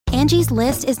Angie's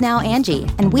List is now Angie,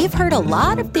 and we've heard a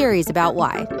lot of theories about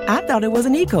why. I thought it was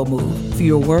an eco move.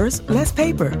 Fewer words, less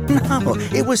paper. No,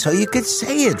 it was so you could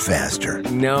say it faster.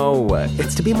 No,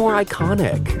 it's to be more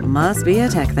iconic. Must be a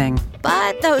tech thing.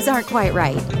 But those aren't quite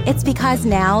right. It's because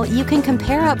now you can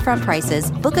compare upfront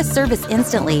prices, book a service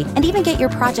instantly, and even get your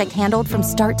project handled from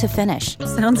start to finish.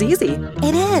 Sounds easy.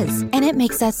 It is, and it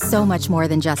makes us so much more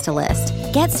than just a list.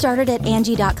 Get started at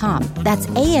Angie.com. That's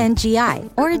ANGI,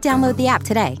 or download the app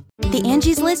today. The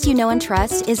Angie's List you know and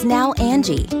trust is now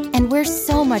Angie, and we're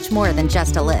so much more than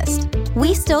just a list.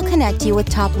 We still connect you with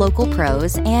top local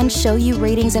pros and show you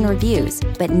ratings and reviews,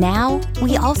 but now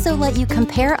we also let you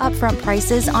compare upfront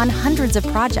prices on hundreds of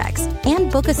projects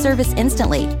and book a service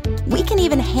instantly. We can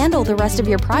even handle the rest of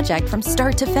your project from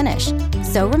start to finish.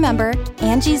 So remember,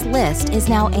 Angie's List is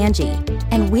now Angie,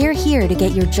 and we're here to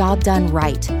get your job done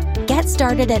right. Get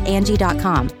started at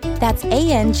Angie.com. That's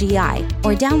ANGI,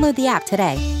 or download the app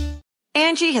today.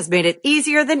 Angie has made it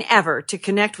easier than ever to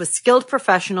connect with skilled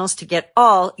professionals to get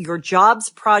all your jobs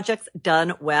projects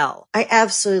done well. I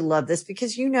absolutely love this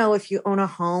because, if you own a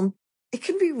home, it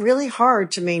can be really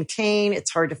hard to maintain.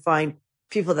 It's hard to find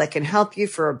people that can help you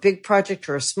for a big project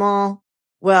or a small.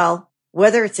 Well,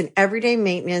 whether it's in everyday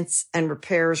maintenance and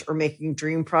repairs or making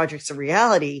dream projects a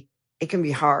reality, it can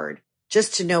be hard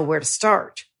just to know where to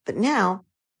start. But now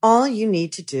all you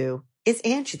need to do is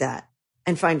Angie that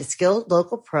and find a skilled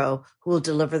local pro who will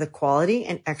deliver the quality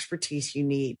and expertise you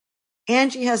need.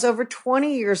 Angie has over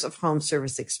 20 years of home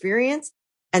service experience,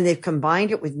 and they've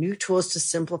combined it with new tools to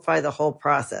simplify the whole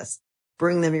process.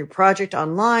 Bring them your project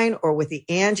online or with the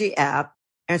Angie app,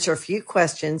 answer a few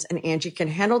questions, and Angie can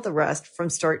handle the rest from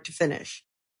start to finish.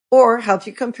 Or help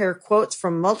you compare quotes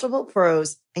from multiple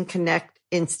pros and connect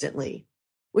instantly,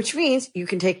 which means you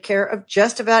can take care of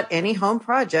just about any home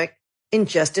project in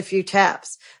just a few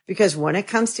taps. Because when it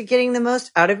comes to getting the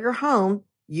most out of your home,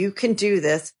 you can do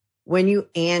this when you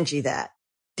Angie that.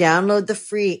 Download the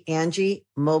free Angie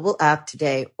mobile app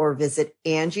today or visit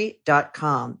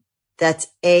Angie.com. That's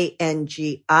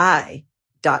ANGI.com.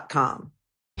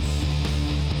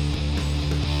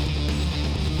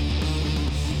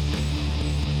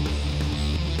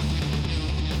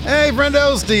 Hey,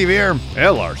 friendo, Steve here. Hey,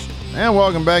 Lars. And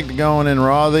welcome back to Going In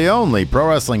Raw, the only pro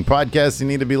wrestling podcast you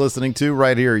need to be listening to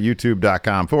right here at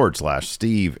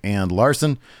youtube.com/Steve and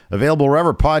Larson. Available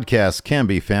wherever podcasts can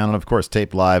be found. And, of course,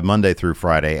 taped live Monday through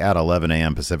Friday at 11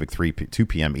 a.m. Pacific, 2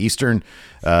 p.m. Eastern.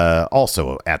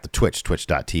 Also at the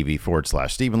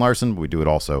twitch.tv/Steve and Larson. We do it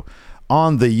also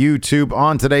on the YouTube.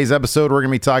 On today's episode, we're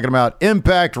going to be talking about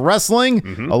Impact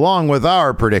Wrestling, along with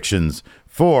our predictions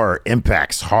for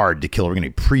Impact's Hard to Kill. We're going to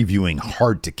be previewing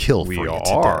Hard to Kill for you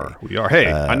today. We are. Hey,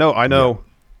 I know. Yeah.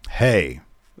 Hey.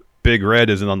 Big Red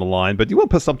isn't on the line, but you want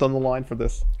to put something on the line for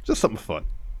this? Just something fun.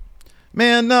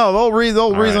 Man, no. The whole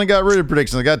reason I got rid of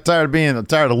predictions, I got tired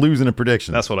of losing a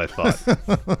prediction. That's what I thought.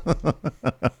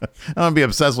 I'm going to be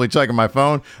obsessively checking my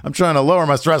phone. I'm trying to lower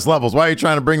my stress levels. Why are you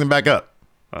trying to bring them back up?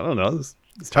 I don't know.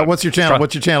 What's your channel?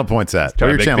 What's your channel points at? What are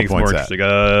your channel points at?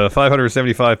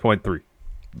 575.3.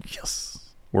 Yes.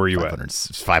 Where are you at?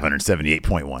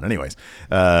 578.1. Anyways,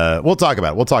 we'll talk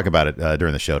about it. We'll talk about it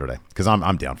during the show today because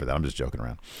I'm down for that. I'm just joking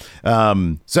around.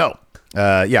 We're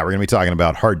going to be talking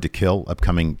about Hard to Kill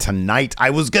upcoming tonight.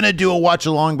 I was going to do a watch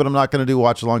along, but I'm not going to do a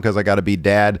watch along because I got to be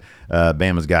dad.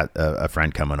 Bama's got a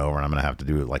friend coming over, and I'm going to have to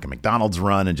do like a McDonald's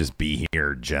run and just be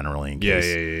here generally in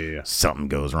case something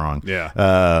goes wrong.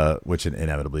 Yeah. Which it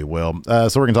inevitably will.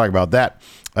 So we're going to talk about that.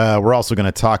 We're also going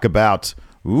to talk about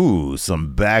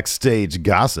some backstage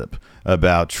gossip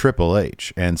about Triple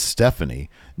H and Stephanie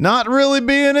not really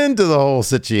being into the whole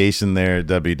situation there at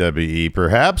WWE,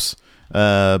 perhaps.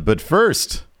 But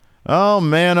first, oh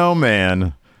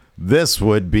man, this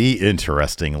would be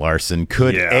interesting, Larson.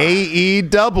 Could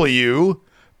AEW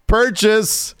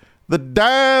purchase the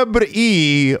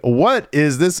WWE? What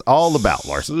is this all about,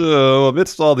 Larson? So,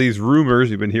 amidst all these rumors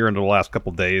you've been hearing the last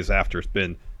couple of days after it's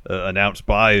been announced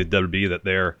by WWE that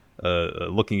they're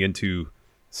looking into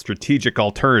strategic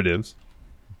alternatives,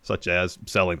 such as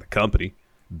selling the company,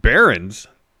 Barron's,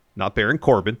 not Baron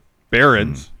Corbin,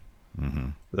 Barron's.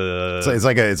 It's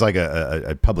like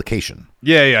a publication.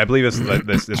 Yeah. I believe it's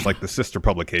like the sister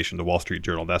publication, the Wall Street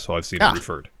Journal. That's how I've seen it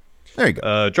referred. There you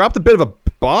go. Dropped a bit of a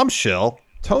bombshell.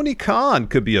 Tony Khan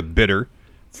could be a bidder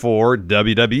for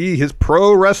WWE, his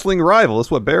pro wrestling rival. That's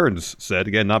what Barron's said.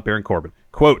 Again, not Baron Corbin.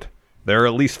 Quote, there are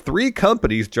at least 3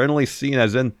 companies generally seen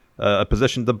as in a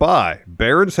position to buy.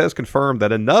 Barron's has confirmed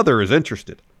that another is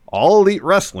interested. All Elite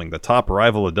Wrestling, the top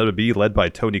rival of WWE, led by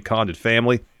Tony Khan and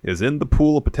family, is in the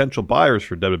pool of potential buyers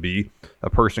for WWE. A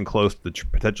person close to the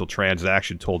potential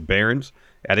transaction told Barron's.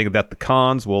 adding that the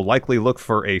Khans will likely look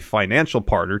for a financial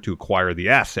partner to acquire the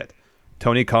asset.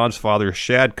 Tony Khan's father,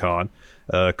 Shad Khan,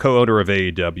 co-owner of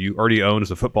AEW, already owns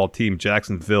the football team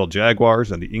Jacksonville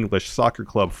Jaguars and the English soccer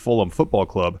club Fulham Football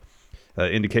Club,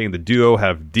 indicating the duo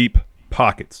have deep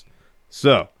pockets.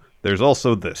 So, there's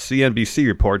also this. CNBC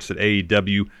reports that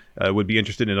AEW would be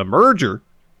interested in a merger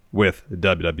with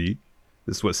WWE.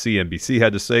 This is what CNBC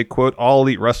had to say. Quote, All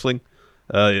Elite Wrestling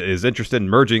is interested in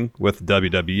merging with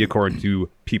WWE, according to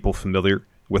people familiar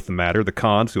with the matter. The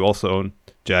Khans, who also own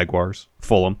Jaguars,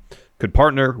 Fulham, could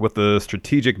partner with the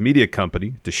strategic media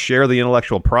company to share the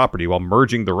intellectual property while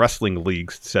merging the wrestling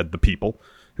leagues, said the people,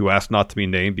 who asked not to be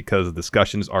named because the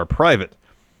discussions are private.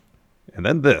 And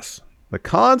then this. The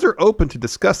Khans are open to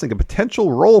discussing a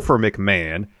potential role for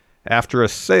McMahon after a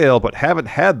sale, but haven't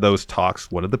had those talks,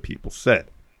 one of the people said.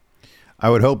 I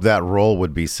would hope that role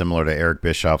would be similar to Eric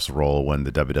Bischoff's role when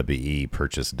the WWE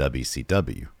purchased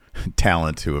WCW.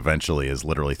 Talent who eventually is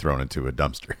literally thrown into a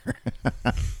dumpster.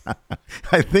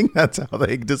 I think that's how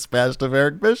they dispatched of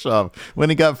Eric Bischoff. When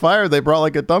he got fired, they brought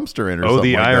like a dumpster in or something. Oh,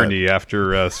 the like irony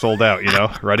after Sold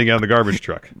Out, riding on the garbage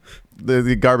truck.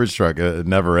 The garbage truck, a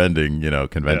never-ending,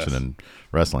 convention in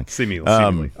wrestling. Seemingly.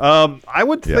 I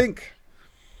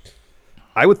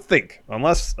would think,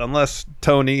 unless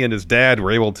Tony and his dad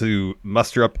were able to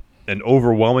muster up an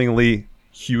overwhelmingly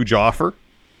huge offer,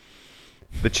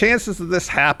 the chances of this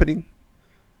happening,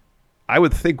 I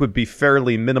would think, would be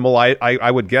fairly minimal.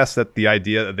 I would guess that the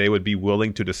idea that they would be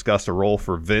willing to discuss a role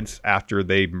for Vince after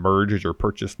they merged or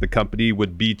purchased the company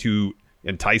would be to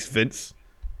entice Vince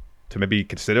to maybe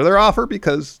consider their offer,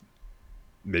 because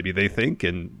maybe they think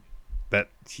that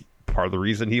part of the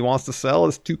reason he wants to sell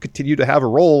is to continue to have a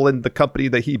role in the company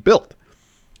that he built.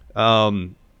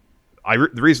 The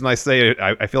reason I say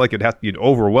I feel like it'd have to be an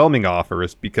overwhelming offer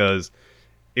is because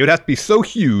it would have to be so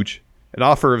huge, an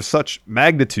offer of such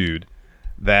magnitude,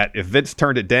 that if Vince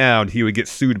turned it down, he would get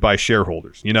sued by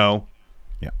shareholders. Yeah.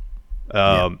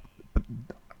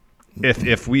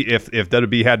 If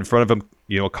WB had in front of him,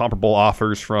 comparable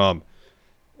offers from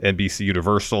NBC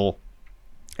Universal,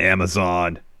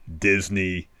 Amazon,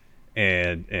 Disney,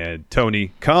 and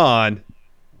Tony Khan,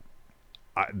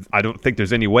 I don't think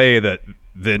there's any way that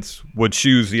Vince would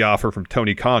choose the offer from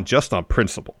Tony Khan just on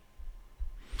principle.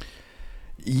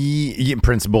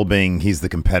 Principle being he's the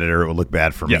competitor, it would look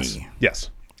bad for me.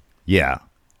 Yes. Yeah.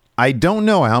 I don't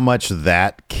know how much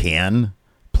that can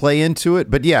play into it,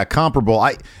 but yeah, comparable.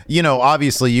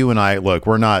 Obviously you and I, look,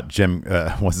 we're not Jim,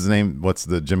 what's his name? What's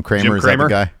the Jim Cramer? Jim Cramer?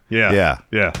 Is that the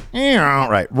guy? Yeah.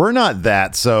 Right. We're not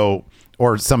that. So,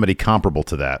 or somebody comparable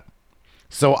to that.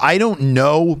 So I don't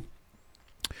know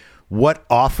what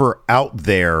offer out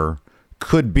there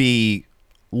could be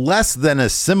less than a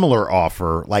similar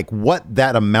offer, like what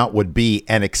that amount would be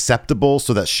and acceptable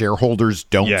so that shareholders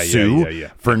don't sue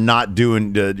for not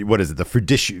doing,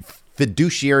 the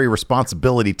fiduciary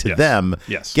responsibility to them,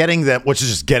 getting them, which is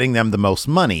just getting them the most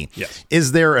money. Yes.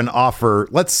 Is there an offer?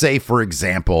 Let's say, for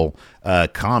example,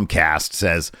 Comcast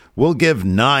says, we'll give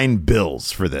 $9 billion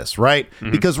for this, right?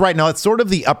 Mm-hmm. Because right now it's sort of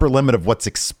the upper limit of what's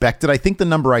expected. I think the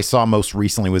number I saw most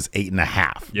recently was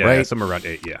 8.5. Yeah, right? Somewhere around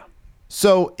 8. Yeah.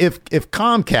 So if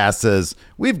Comcast says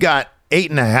we've got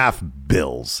 $8.5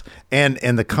 billion,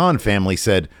 and the Khan family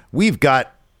said we've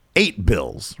got $8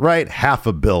 billion, right?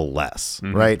 $500 million less,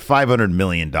 right? $500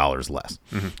 million less.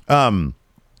 Mm-hmm.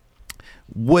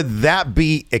 Would that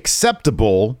be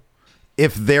acceptable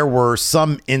if there were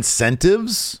some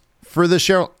incentives for the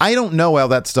share? I don't know how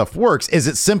that stuff works. Is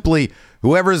it simply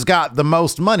whoever's got the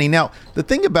most money? Now, the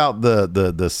thing about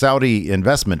the Saudi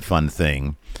investment fund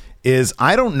thing is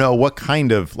I don't know what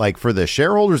kind of, like, for the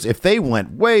shareholders, if they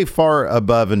went way far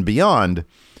above and beyond,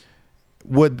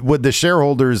 would the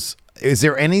shareholders, is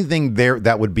there anything there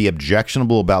that would be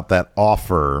objectionable about that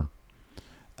offer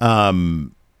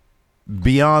beyond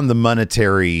the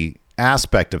monetary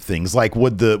aspect of things? Like,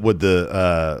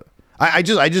 I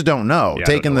just don't know. Yeah,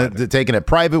 taking it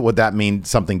private, would that mean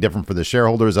something different for the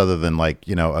shareholders other than, like,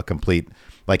 a complete,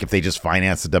 like, if they just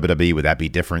finance the WWE, would that be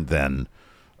different than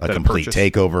a complete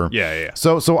takeover? Yeah.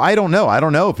 So I don't know. I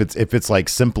don't know if it's like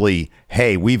simply,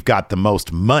 hey, we've got the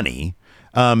most money.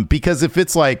 Because if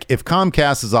it's like, if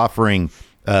Comcast is offering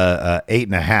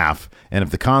 8.5, and if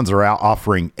the Khans are out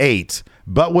offering 8,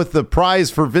 but with the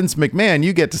prize for Vince McMahon,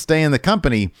 you get to stay in the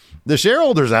company. The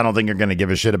shareholders, I don't think, are going to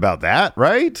give a shit about that,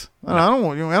 right? I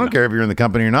don't care if you're in the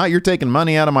company or not. You're taking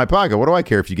money out of my pocket. What do I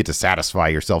care if you get to satisfy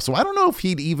yourself? So I don't know if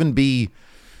he'd even be,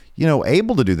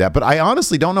 able to do that. But I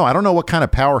honestly don't know. I don't know what kind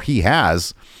of power he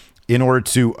has in order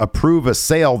to approve a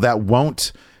sale that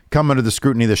won't come under the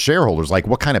scrutiny of the shareholders. Like,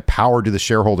 what kind of power do the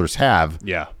shareholders have?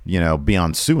 Yeah.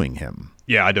 Beyond suing him?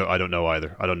 Yeah, I don't know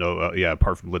either. I don't know.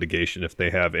 Apart from litigation, if they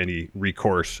have any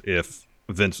recourse if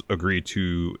Vince agreed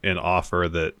to an offer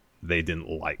that they didn't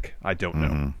like, I don't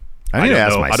know. I need to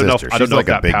ask my sister. I don't She's know like if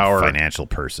a that big power, financial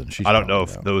person. I don't know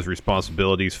if those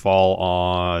responsibilities fall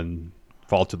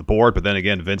to the board, but then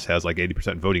again, Vince has like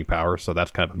 80% voting power, so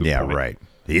that's kind of a moot point. Right.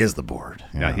 He is the board.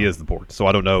 Yeah, he is the board. So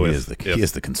I don't know he is the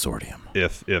consortium.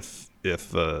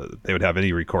 If they would have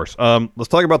any recourse. Let's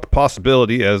talk about the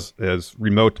possibility, as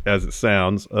remote as it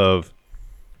sounds, of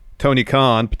Tony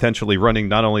Khan potentially running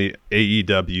not only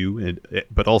AEW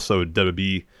but also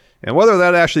WWE, and whether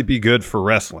that actually be good for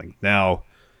wrestling. Now,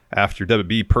 after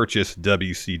WWE purchased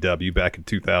WCW back in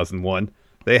 2001,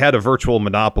 they had a virtual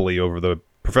monopoly over the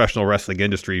professional wrestling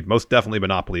industry, most definitely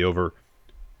monopoly over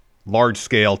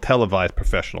large-scale televised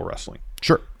professional wrestling.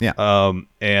 Sure, yeah.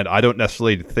 And I don't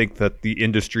necessarily think that the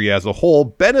industry as a whole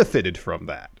benefited from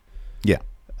that. Yeah.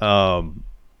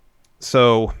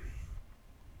 So, I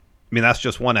mean, that's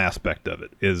just one aspect of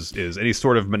it, is any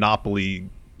sort of monopoly.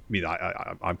 I mean,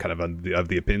 I'm kind of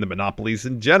the opinion that monopolies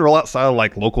in general, outside of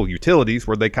like local utilities,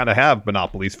 where they kind of have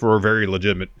monopolies for a very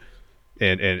legitimate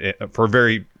and for a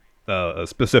very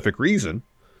specific reason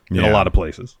in a lot of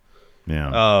places.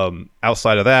 Yeah.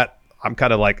 Outside of that, I'm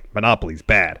kind of like monopolies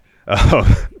bad.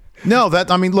 No,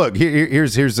 look,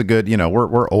 here's a good,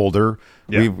 we're older.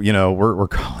 Yeah. We're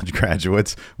college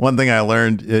graduates. One thing I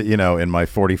learned, in my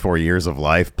 44 years of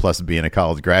life, plus being a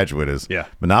college graduate, is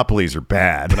monopolies are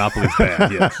bad. Monopolies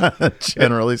bad, yes.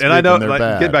 Generally speaking, and I know, they're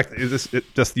bad. Get back to just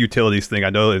the utilities thing. I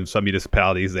know in some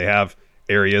municipalities they have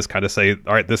areas kind of say,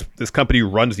 all right, this company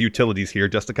runs the utilities here,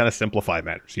 just to kind of simplify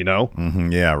matters,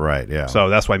 Mm-hmm, yeah, right, yeah. So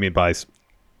that's what I mean by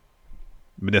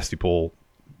municipal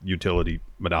utility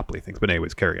monopoly things. But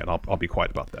anyways, carry on. I'll be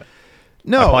quiet about that.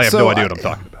 No, I probably have no idea what I'm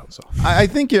talking about. So I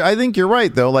think you're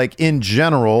right though. Like in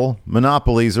general,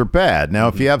 monopolies are bad. Now,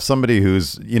 if you have somebody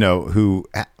who's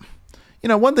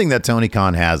one thing that Tony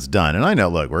Khan has done, and I know,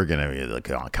 look, we're gonna look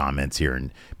at comments here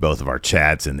in both of our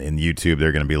chats and in YouTube.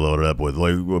 They're gonna be loaded up with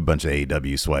a bunch of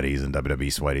AEW sweaties and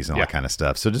WWE sweaties and all that kind of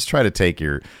stuff. So just try to take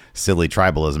your silly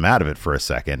tribalism out of it for a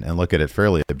second and look at it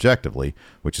fairly objectively,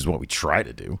 which is what we try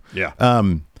to do. Yeah.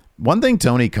 One thing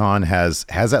Tony Khan has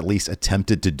at least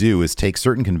attempted to do is take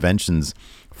certain conventions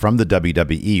from the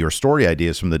WWE or story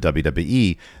ideas from the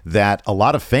WWE that a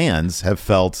lot of fans have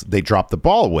felt they dropped the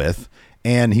ball with,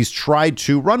 and he's tried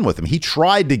to run with them. He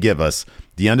tried to give us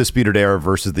the Undisputed Era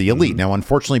versus the Elite. Now,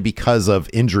 unfortunately, because of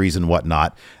injuries and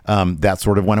whatnot, that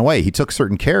sort of went away. He took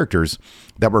certain characters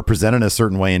that were presented a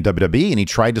certain way in WWE, and he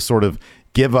tried to sort of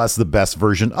give us the best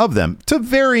version of them to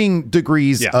varying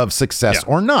degrees of success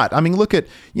or not. I mean, look at,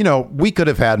 we could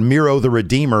have had Miro the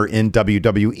Redeemer in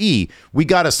WWE. We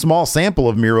got a small sample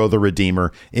of Miro the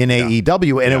Redeemer in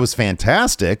AEW, and it was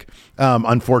fantastic.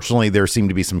 Unfortunately, there seemed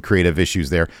to be some creative issues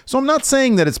there. So I'm not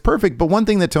saying that it's perfect, but one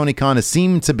thing that Tony Khan has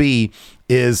seemed to be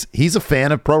is he's a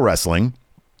fan of pro wrestling.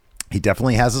 He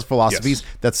definitely has his philosophies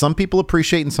that some people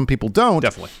appreciate and some people don't.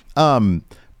 Definitely.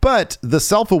 But the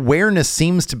self-awareness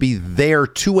seems to be there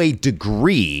to a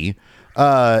degree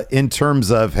in terms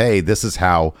of, hey, this is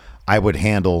how I would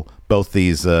handle both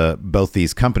these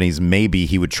companies. Maybe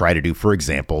he would try to do, for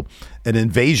example, an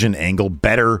invasion angle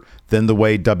better than the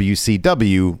way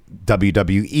WWE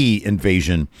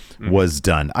invasion was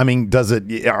done. I mean,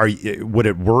 would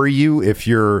it worry you if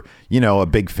you're, a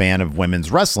big fan of women's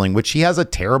wrestling, which he has a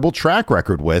terrible track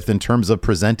record with in terms of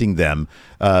presenting them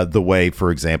the way,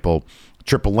 for example,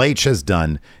 Triple H has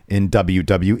done in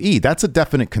WWE? That's a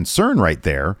definite concern right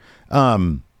there.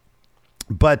 But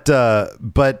I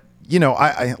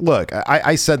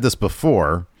said this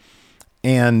before,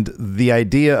 and the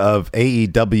idea of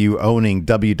AEW owning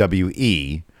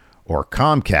WWE or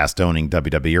Comcast owning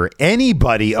WWE or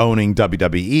anybody owning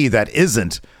WWE that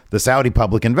isn't the Saudi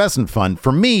Public Investment Fund,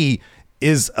 for me,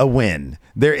 is a win.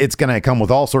 It's going to come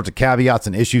with all sorts of caveats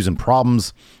and issues and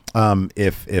problems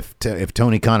if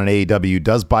Tony Khan and AEW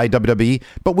does buy WWE,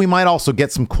 but we might also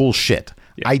get some cool shit.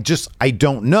 Yeah. I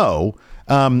don't know,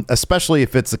 especially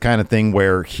if it's the kind of thing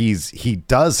where he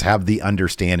does have the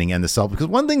understanding and the self. Because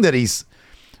one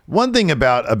thing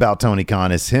about Tony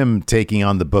Khan is him taking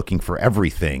on the booking for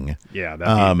everything. Yeah,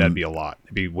 that'd be a lot.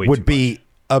 It'd be way would too be much.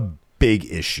 A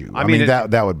big issue. I mean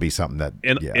that would be something that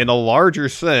in a larger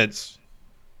sense,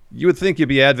 you would think it'd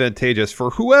be advantageous for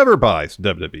whoever buys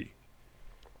WWE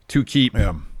to keep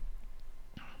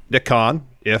Nick Khan,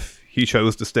 if he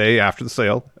chose to stay after the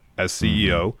sale, as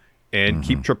CEO, and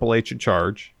keep Triple H in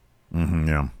charge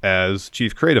as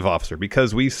chief creative officer,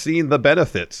 because we've seen the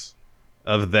benefits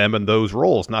of them in those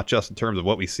roles, not just in terms of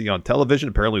what we see on television.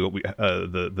 Apparently, what we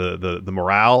the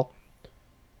morale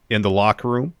in the locker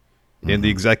room in the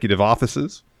executive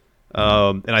offices.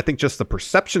 And I think just the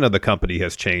perception of the company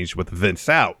has changed with Vince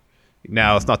out.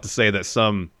 Now, it's not to say that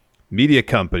some media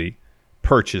company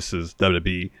purchases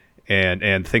WWE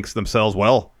and thinks to themselves,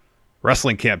 well,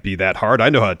 wrestling can't be that hard. I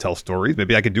know how to tell stories.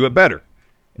 Maybe I could do it better.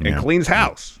 And cleans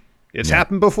house. It's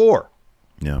happened before.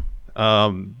 Yeah.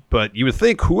 But you would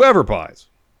think whoever buys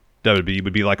WWE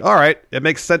would be like, all right, it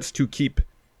makes sense to keep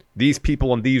these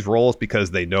people in these roles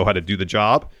because they know how to do the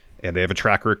job and they have a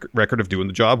track record of doing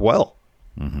the job well.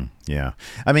 Yeah.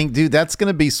 I mean, dude, that's going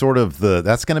to be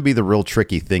the real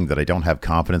tricky thing that I don't have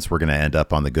confidence we're going to end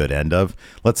up on the good end of.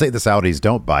 Let's say the Saudis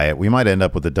don't buy it. We might end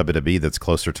up with a WWE that's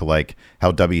closer to like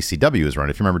how WCW is run.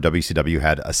 If you remember, WCW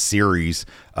had a series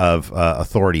of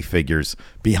authority figures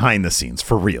behind the scenes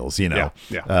for reals, you know,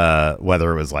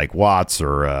 whether it was like Watts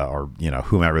or you know,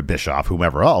 whomever, Bischoff,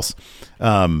 whomever else,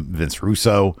 Vince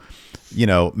Russo, you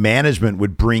know, management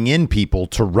would bring in people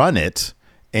to run it.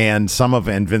 And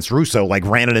Vince Russo like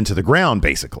ran it into the ground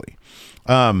basically.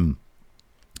 And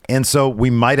so we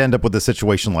might end up with a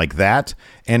situation like that.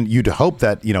 And you'd hope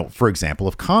that, you know, for example,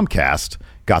 if Comcast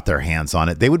got their hands on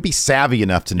it, they would be savvy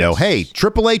enough to know, hey,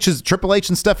 Triple H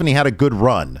and Stephanie had a good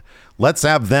run. Let's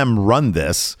have them run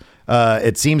this.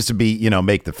 It seems to be, you know,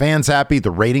 make the fans happy.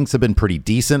 The ratings have been pretty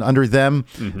decent under them.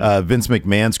 Vince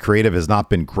McMahon's creative has not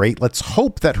been great. Let's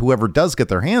hope that whoever does get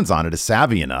their hands on it is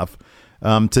savvy enough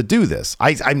to do this.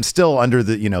 I'm still under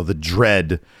the, you know, the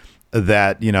dread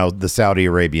that, you know, the Saudi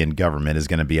Arabian government is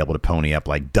going to be able to pony up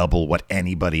like double what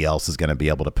anybody else is going to be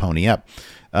able to pony up.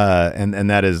 And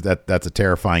that's a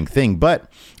terrifying thing.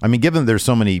 But I mean, given there's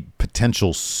so many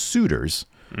potential suitors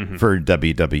for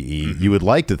WWE, you would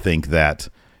like to think that,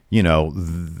 you know,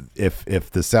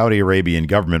 if the Saudi Arabian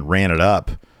government ran it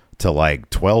up to like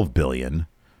 12 billion,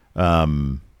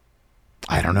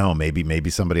 I don't know. Maybe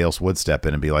somebody else would step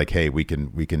in and be like, "Hey, we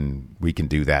can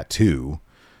do that too."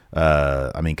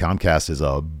 I mean, Comcast is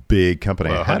a big company.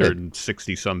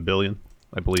 160 some billion,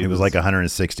 I believe. It was like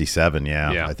 167.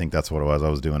 Yeah, I think that's what it was. I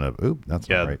was doing that's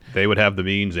not right. They would have the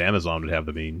means. Amazon would have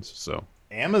the means. So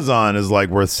Amazon is like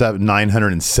worth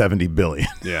 970 billion.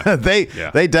 Yeah,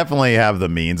 they definitely have the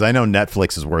means. I know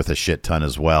Netflix is worth a shit ton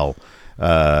as well.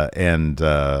 And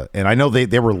I know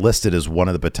they were listed as one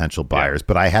of the potential buyers,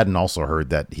 but I hadn't also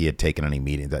heard that he had taken any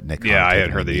meeting that Nick. Yeah, I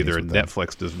hadn't heard that either.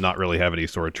 Netflix does not really have any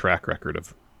sort of track record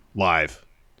of live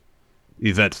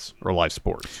events or live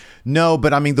sports. No,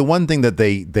 but I mean, the one thing that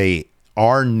they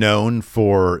are known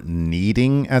for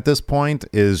needing at this point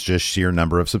is just sheer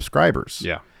number of subscribers.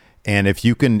 Yeah. And if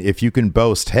you can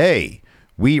boast, hey,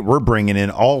 we're bringing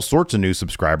in all sorts of new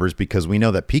subscribers because we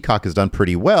know that Peacock has done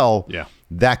pretty well. Yeah.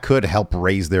 That could help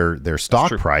raise their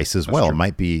stock price as well. True. It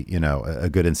might be, you know, a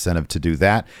good incentive to do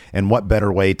that. And what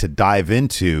better way to dive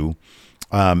into?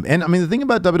 And I mean, the thing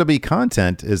about WWE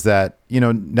content is that, you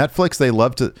know, Netflix,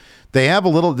 they have a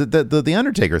little, the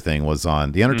Undertaker thing was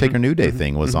on, the Undertaker New Day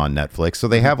thing was on Netflix. So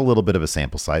they have a little bit of a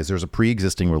sample size. There's a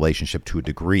pre-existing relationship to a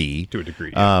degree.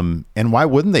 Yeah. And why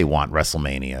wouldn't they want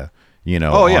WrestleMania? You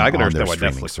know, I can understand why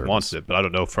Netflix wants it, but I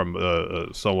don't know from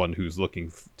someone who's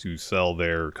looking to sell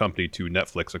their company to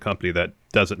Netflix, a company that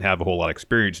doesn't have a whole lot of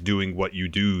experience doing what you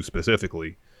do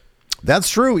specifically. That's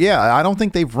true. Yeah, I don't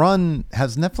think they've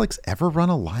has Netflix ever run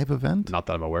a live event? Not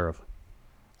that I'm aware of.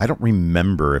 I don't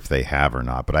remember if they have or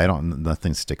not, but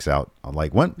nothing sticks out.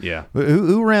 Like when? Yeah.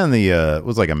 Who ran it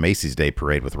was like a Macy's Day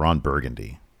Parade with Ron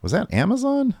Burgundy? Was that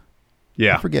Amazon?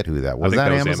 Yeah. I forget who that was. Was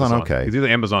that Amazon? Okay. It's either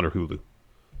Amazon or Hulu.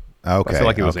 Okay. I feel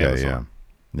like it was Amazon.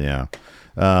 Yeah.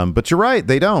 But you're right.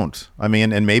 They don't. I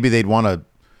mean, and maybe they'd want to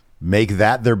make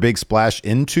that their big splash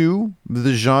into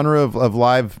the genre of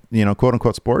live, you know, quote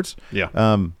unquote sports. Yeah.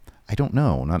 I don't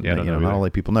know. Not all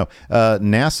the people know.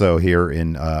 Nasso here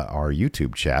in our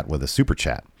YouTube chat with a super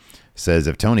chat says,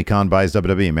 if Tony Khan buys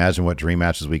WWE, imagine what dream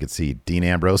matches we could see. Dean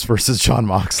Ambrose versus Jon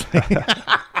Moxley.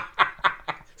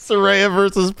 Saraya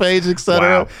versus Paige,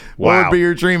 etc. What would be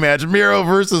your dream match? Miro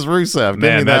versus Rusev.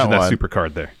 Give me that one. That super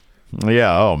card there.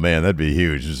 Yeah. Oh man, that'd be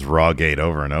huge. Just Rawgate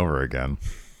over and over again.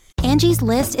 Angie's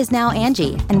List is now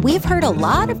Angie, and we've heard a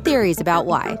lot of theories about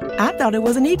why. I thought it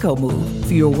was an eco move.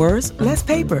 Fewer words, less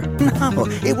paper. No,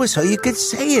 it was so you could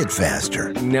say it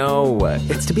faster. No,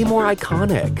 it's to be more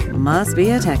iconic. Must be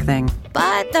a tech thing.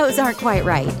 But those aren't quite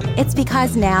right. It's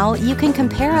because now you can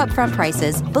compare upfront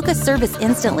prices, book a service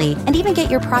instantly, and even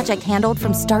get your project handled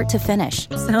from start to finish.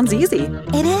 Sounds easy.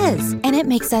 It is, and it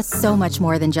makes us so much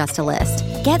more than just a list.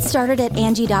 Get started at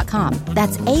Angie.com.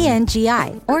 That's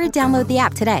ANGI, or download the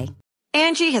app today.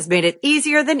 Angie has made it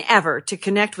easier than ever to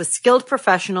connect with skilled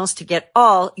professionals to get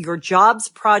all your jobs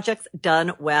projects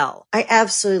done well. I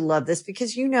absolutely love this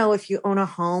because, you know, if you own a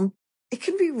home, it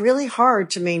can be really hard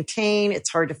to maintain. It's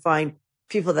hard to find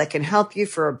people that can help you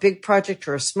for a big project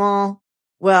or a small.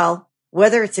 Well,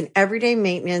 whether it's in everyday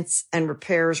maintenance and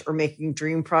repairs or making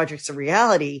dream projects a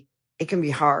reality, it can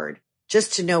be hard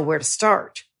just to know where to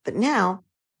start. But now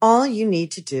all you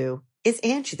need to do is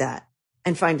Angie that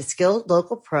and find a skilled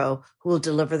local pro who will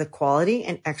deliver the quality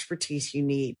and expertise you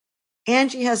need.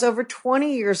 Angie has over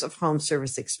 20 years of home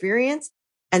service experience,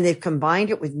 and they've combined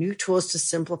it with new tools to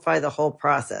simplify the whole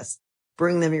process.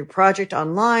 Bring them your project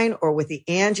online or with the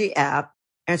Angie app,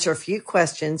 answer a few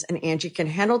questions, and Angie can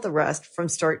handle the rest from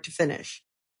start to finish.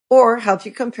 Or help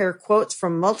you compare quotes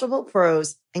from multiple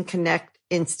pros and connect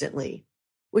instantly,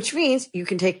 which means you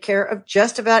can take care of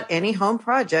just about any home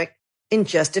project in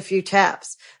just a few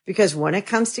taps. Because when it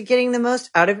comes to getting the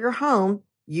most out of your home,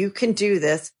 you can do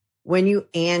this when you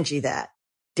Angie that.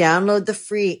 Download the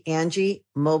free Angie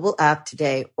mobile app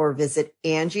today or visit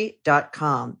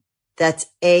Angie.com. That's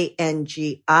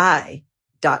ANGI.com.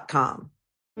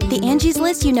 The Angie's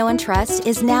List you know and trust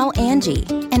is now Angie,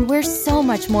 and we're so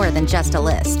much more than just a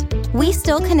list. We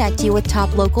still connect you with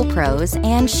top local pros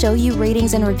and show you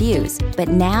ratings and reviews, but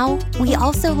now we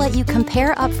also let you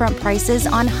compare upfront prices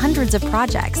on hundreds of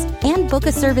projects and book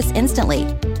a service instantly.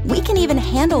 We can even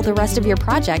handle the rest of your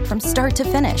project from start to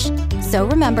finish. So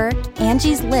remember,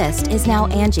 Angie's List is now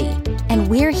Angie, and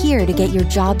we're here to get your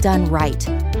job done right.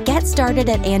 Get started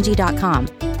at Angie.com.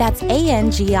 That's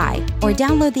ANGI, or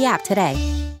download the app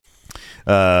today.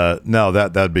 No,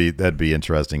 that'd be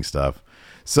interesting stuff.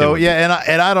 So yeah,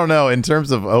 and I don't know, in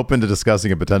terms of open to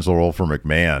discussing a potential role for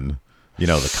McMahon, you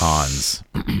know, the cons.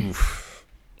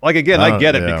 Like, again, I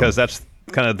get it, because that's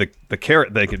kind of the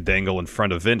carrot they could dangle in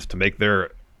front of Vince to make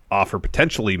their offer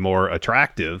potentially more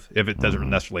attractive if it doesn't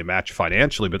necessarily match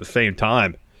financially. But at the same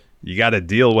time, you got to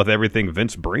deal with everything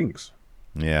Vince brings.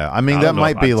 Yeah, I mean, that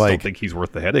might be I like, don't think he's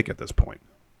worth the headache at this point.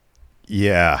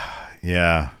 Yeah.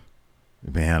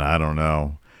 Man, I don't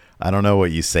know. I don't know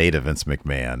what you say to Vince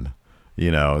McMahon. You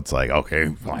know, it's like,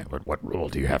 okay, fine. What role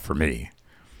do you have for me?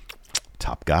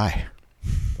 Top guy.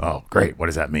 Oh, great. What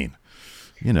does that mean?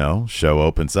 You know, show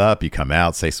opens up, you come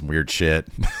out, say some weird shit.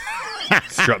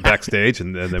 Strut backstage,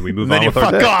 and then we move on with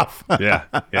our day. Fuck off. Yeah.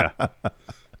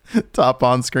 Top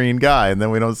on-screen guy, and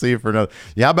then we don't see you for another.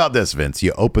 Yeah, how about this, Vince?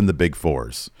 You open the big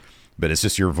fours, but it's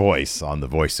just your voice on the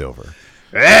voiceover.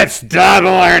 It's double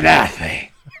or nothing.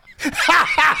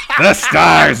 The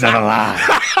stars have aligned.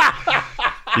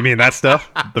 You mean that stuff?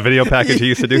 The video package he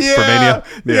used to do for Mania?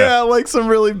 Yeah, like some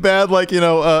really bad, like, you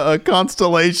know,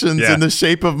 constellations in the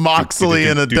shape of Moxley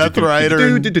and a Death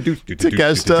Rider and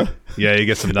Takeshita. Yeah, you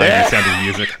get some 90s sounding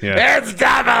music. Yeah. It's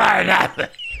double or nothing.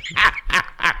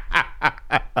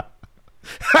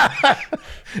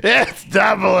 It's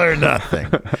double or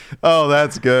nothing. Oh,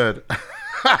 that's good.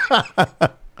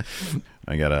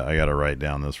 I gotta write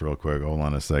down this real quick. Hold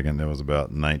on a second. It was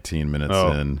about 19 minutes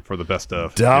in. For the best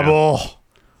of. Double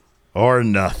or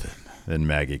nothing. And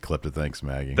Maggie clipped it. Thanks,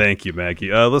 Maggie. Thank you,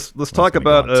 Maggie. Let's talk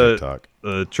about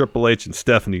Triple H and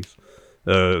Stephanie's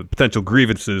potential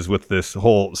grievances with this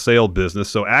whole sale business.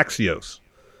 So Axios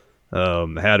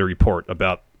had a report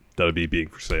about WWE being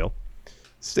for sale.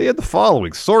 Stated the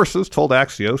following. Sources told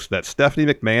Axios that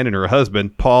Stephanie McMahon and her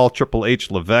husband, Paul Triple H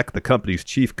Levesque, the company's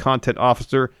chief content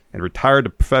officer and retired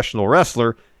professional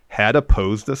wrestler, had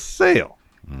opposed a sale.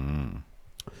 And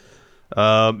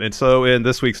so in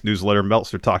this week's newsletter,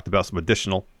 Meltzer talked about some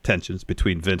additional tensions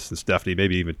between Vince and Stephanie,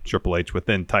 maybe even Triple H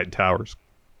within Titan Towers.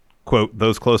 Quote,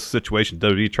 those close to the situation,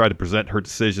 WWE tried to present her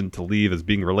decision to leave as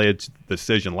being related to the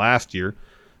decision last year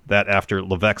that after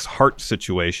Levesque's heart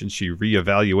situation, she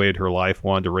reevaluated her life,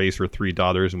 wanted to raise her 3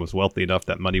 daughters, and was wealthy enough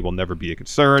that money will never be a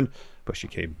concern. But she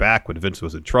came back when Vince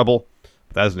was in trouble.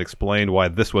 But that doesn't explain why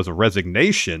this was a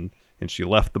resignation, and she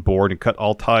left the board and cut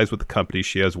all ties with the company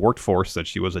she has worked for since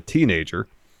she was a teenager.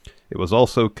 It was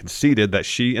also conceded that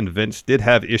she and Vince did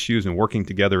have issues in working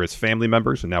together as family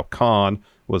members, and now Khan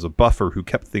was a buffer who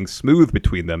kept things smooth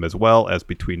between them as well as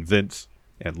between Vince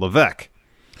and Levesque.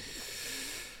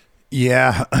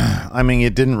 Yeah, I mean,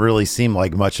 it didn't really seem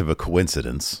like much of a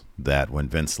coincidence that when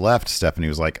Vince left, Stephanie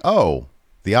was like, oh,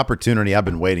 the opportunity I've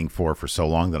been waiting for so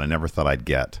long that I never thought I'd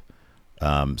get.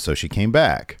 So she came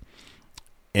back.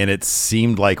 And it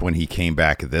seemed like when he came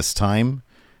back this time,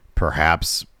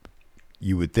 perhaps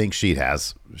you would think she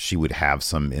would have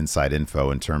some inside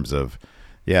info in terms of,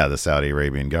 the Saudi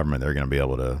Arabian government, they're going to be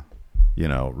able to, you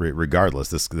know,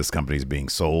 regardless, this company's being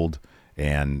sold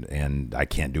and I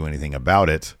can't do anything about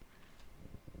it.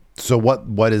 So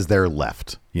what is there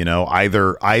left? You know,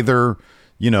 either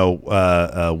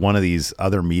one of these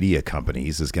other media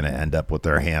companies is going to end up with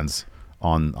their hands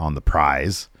on the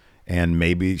prize, and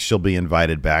maybe she'll be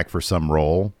invited back for some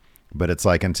role. But it's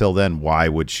like, until then, why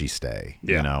would she stay?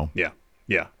 Yeah. You know?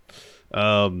 Yeah.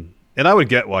 And I would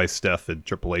get why Steph and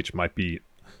Triple H might be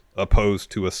opposed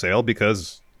to a sale,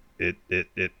 because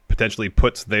it potentially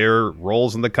puts their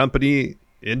roles in the company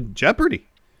in jeopardy.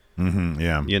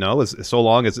 Yeah. You know, as so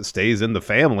long as it stays in the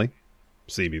family,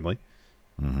 seemingly.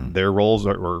 Their roles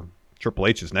or Triple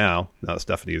H's now that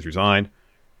Stephanie has resigned,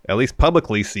 at least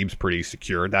publicly, seems pretty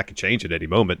secure. That could change at any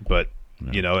moment. But,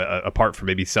 you know, apart from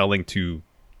maybe selling to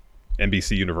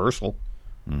NBC Universal,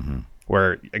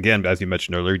 where, again, as you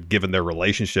mentioned earlier, given their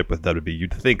relationship with WWE,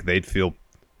 you'd think they'd feel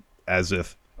as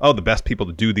if, oh, the best people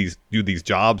to do these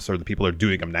jobs are the people who are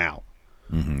doing them now.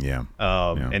 Yeah.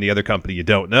 Any other company you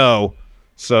don't know.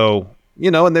 So,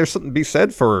 you know, and there's something to be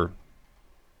said for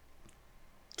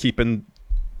keeping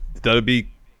WWE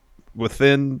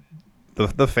within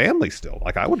the family still.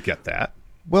 Like, I would get that.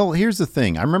 Well, here's the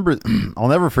thing. I remember, I'll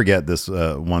never forget this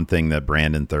one thing that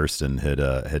Brandon Thurston had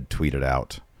tweeted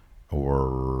out,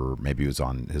 or maybe it was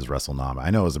on his WrestleNama. I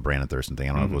know it was a Brandon Thurston thing.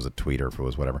 I don't know if it was a tweet or if it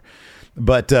was whatever.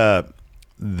 But the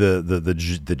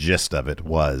gist of it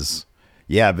was,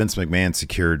 yeah, Vince McMahon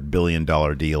secured $1 billion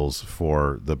deals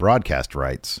for the broadcast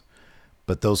rights,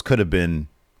 but those could have been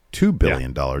 $2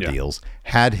 billion deals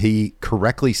had he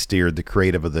correctly steered the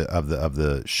creative of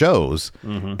the shows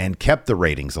and kept the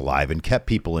ratings alive and kept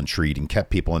people intrigued and kept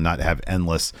people, and not have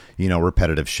endless, you know,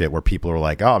 repetitive shit where people are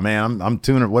like, oh man, I'm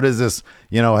tuning. What is this?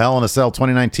 You know, Hell in a Cell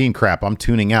 2019 crap. I'm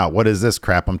tuning out. What is this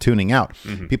crap? I'm tuning out.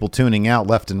 People tuning out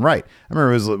left and right. I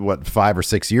remember it was 5 or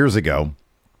 6 years ago,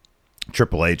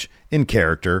 Triple H in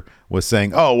character was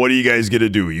saying, oh, what are you guys going to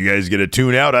do? You guys going to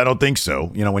tune out? I don't think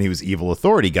so. You know, when he was evil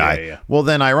authority guy. Yeah. Well,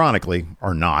 then ironically,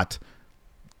 or not,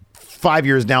 5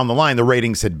 years down the line, the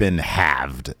ratings had been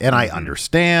halved. And I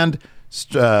understand,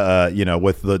 you know,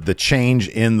 with the change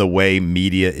in the way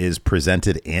media is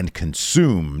presented and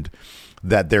consumed,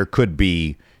 that there could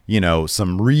be, you know,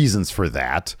 some reasons for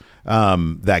that,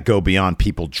 that go beyond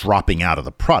people dropping out of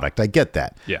the product. I get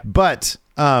that. Yeah. But,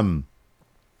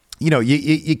 you know,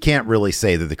 you can't really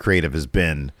say that the creative has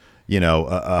been, you know,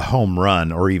 a home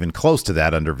run or even close to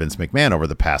that under Vince McMahon over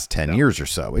the past 10 years or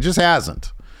so. It just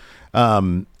hasn't.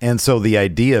 And so the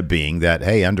idea being that,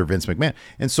 hey, under Vince McMahon.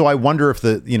 And so I wonder if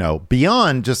you know,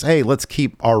 beyond just, hey, let's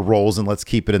keep our roles and let's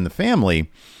keep it in the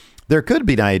family, there could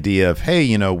be an idea of, hey,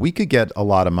 you know, we could get a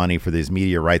lot of money for these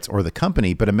media rights or the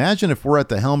company, but imagine if we're at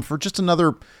the helm for just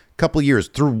another couple of years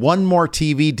through one more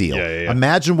TV deal.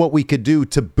 Imagine what we could do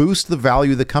to boost the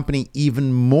value of the company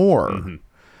even more.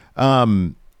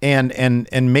 And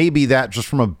maybe that, just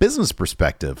from a business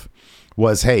perspective,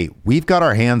 was, hey, we've got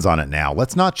our hands on it now.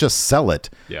 Let's not just sell it.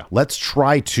 Let's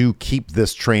try to keep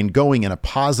this train going in a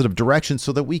positive direction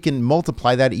so that we can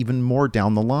multiply that even more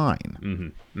down the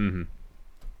line.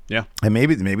 Yeah. And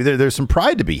maybe there's some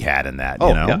pride to be had in that,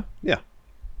 you know? Yeah.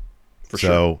 For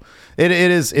sure.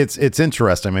 It's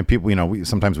interesting. I mean, people, you know,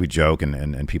 sometimes we joke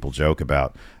and people joke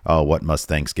about, oh, what must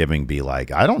Thanksgiving be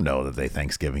like? I don't know that they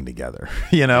Thanksgiving together.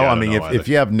 You know, I mean, if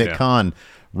you have Nick Khan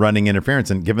running interference,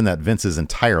 and given that Vince's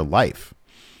entire life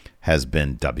has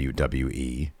been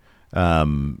WWE,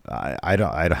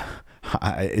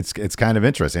 it's kind of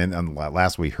interesting. And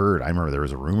last we heard, I remember there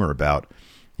was a rumor about,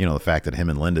 you know, the fact that him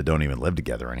and Linda don't even live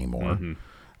together anymore.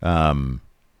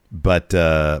 But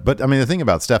I mean, the thing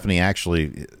about Stephanie,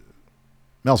 actually,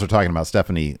 Meltzer talking about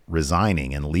Stephanie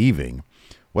resigning and leaving,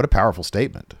 what a powerful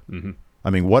statement. I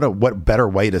mean, what better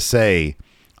way to say,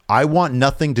 I want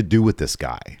nothing to do with this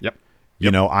guy. You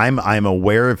know, I'm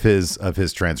aware of his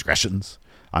transgressions.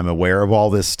 I'm aware of all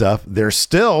this stuff. There's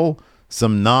still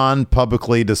some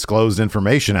non-publicly disclosed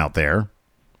information out there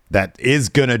that is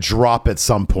going to drop at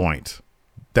some point.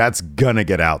 That's going to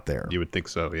get out there. You would think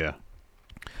so, yeah.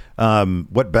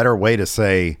 What better way to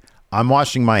say, I'm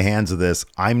washing my hands of this.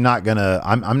 I'm not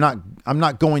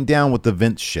going down with the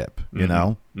Vince ship, you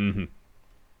know?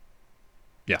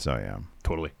 Yeah. So, yeah.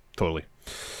 Totally.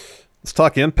 Let's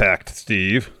talk Impact,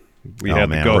 Steve. We had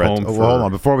to go home. Hold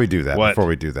on. Before we do that,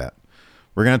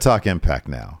 we're going to talk Impact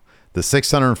now. The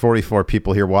 644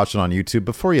 people here watching on YouTube,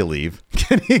 before you leave,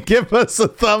 can you give us a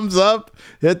thumbs up?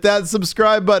 Hit that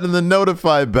subscribe button and the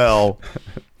notify bell.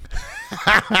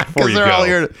 Because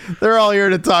they're all here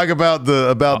to talk about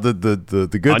the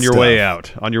good on your stuff. way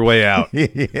out.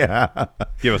 Yeah.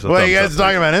 Give us a What, thumbs you guys up,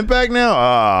 talking about Impact now?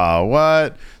 Oh,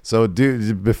 what? So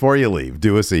before you leave,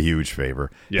 do us a huge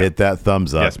favor. Yeah. Hit that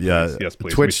thumbs up. Yes,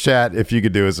 please. Twitch chat, if you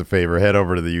could do us a favor, head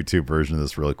over to the YouTube version of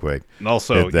this real quick. And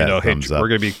also, Hit that hey, thumbs up. we're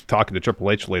going to be talking to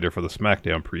Triple H later for the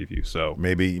SmackDown preview. So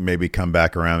Maybe come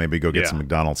back around. Maybe go get some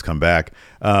McDonald's. Come back.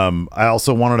 I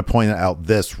also wanted to point out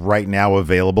this right now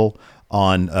available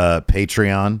on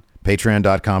Patreon,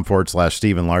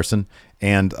 patreon.com/Steven Larson,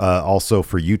 and also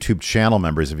for YouTube channel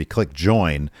members. If you click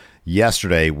join,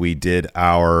 yesterday we did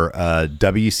our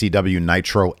WCW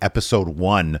Nitro Episode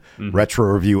 1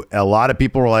 retro review. A lot of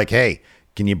people were like, hey,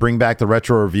 can you bring back the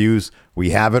retro reviews?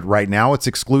 We have it right now. It's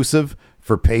exclusive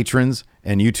for patrons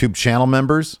and YouTube channel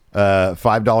members,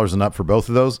 $5 and up for both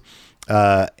of those.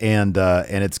 And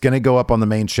it's going to go up on the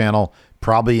main channel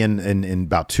probably in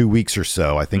about 2 weeks or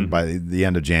so. I think by the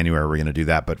end of January we're going to do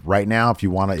that. But right now, if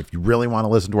you really want to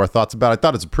listen to our thoughts about it, I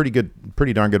thought it's a pretty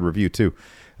darn good review too.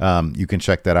 You can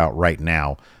check that out right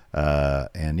now.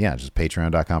 And yeah, just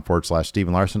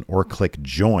patreon.com/Steven Larson or click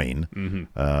join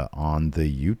on the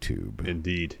YouTube.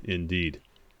 Indeed.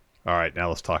 All right, now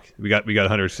let's talk. We got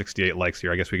 168 likes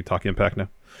here. I guess we can talk Impact now.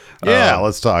 Yeah,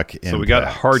 let's talk Impact. So we got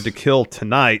Hard to Kill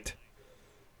tonight.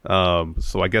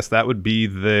 So I guess that would be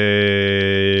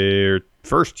their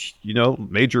first,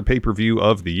 major pay-per-view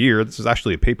of the year. This is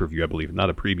actually a pay-per-view, I believe, not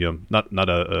a premium, not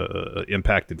a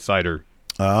Impact Insider.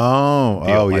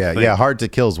 Yeah. Hard to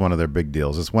Kill is one of their big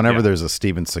deals. It's whenever there's a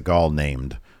Steven Seagal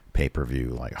named pay-per-view,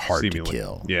 like Hard to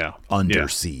Kill. Yeah. Under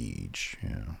Siege.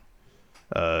 Yeah.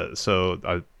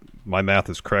 So my math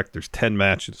is correct. There's 10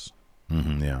 matches.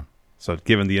 Yeah. So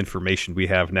given the information we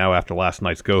have now after last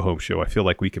night's go-home show, I feel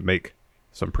like we could make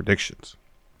some predictions.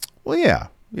 Well, yeah,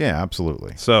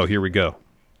 absolutely. So here we go.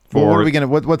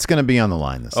 What's gonna be on the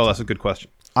line this time? That's a good question.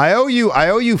 I owe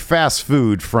you fast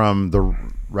food from the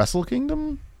Wrestle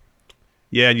Kingdom.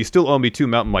 Yeah, and you still owe me 2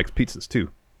 Mountain Mike's pizzas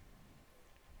too.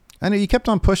 I know you kept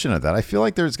on pushing at that. I feel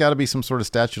like there's got to be some sort of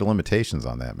statute of limitations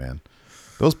on that, man.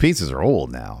 Those pizzas are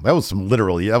old now. That was from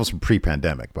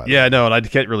pre-pandemic, by the way. Yeah, no, and I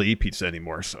can't really eat pizza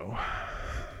anymore, so.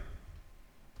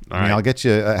 I'll get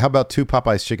you. How about 2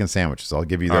 Popeyes chicken sandwiches? I'll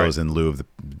give you those in lieu of the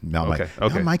Mountain Mike. Okay.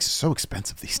 Mountain Mike's is so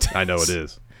expensive these days. I know it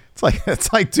is. It's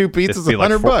like 2 pizzas,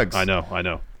 $100. I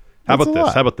know. How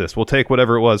about this? We'll take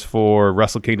whatever it was for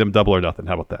Wrestle Kingdom Double or Nothing.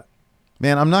 How about that?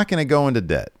 Man, I'm not going to go into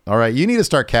debt. All right, you need to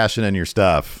start cashing in your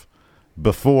stuff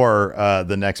before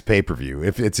the next pay-per-view.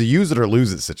 If it's a use it or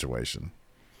lose it situation.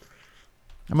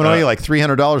 I'm going to owe you like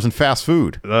 $300 in fast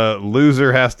food. The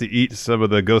loser has to eat some of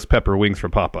the ghost pepper wings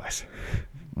from Popeyes.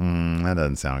 That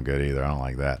doesn't sound good either. I don't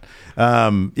like that.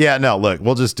 Look,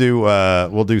 we'll just do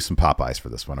some Popeyes for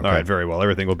this one. Okay? All right, very well.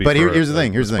 Everything will be. But here's the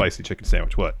thing. Here's the spicy chicken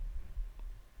sandwich. What?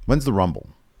 When's the Rumble?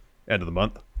 End of the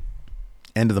month.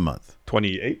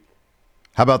 28.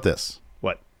 How about this?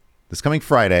 What? This coming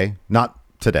Friday, not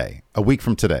today. A week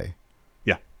from today.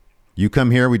 Yeah. You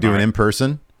come here. We do an in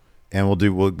person, and we'll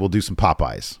do some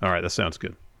Popeyes. All right, that sounds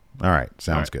good. All right,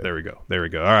 sounds good. There we go.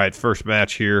 All right, first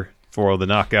match here for the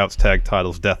Knockouts tag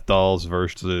titles: Death Dolls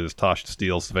versus Tasha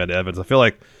Steelz, Savannah Evans. I feel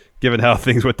like, given how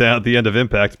things went down at the end of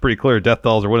Impact, it's pretty clear Death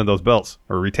Dolls are winning those belts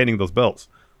or retaining those belts.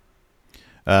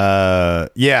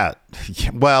 Yeah.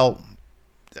 Well,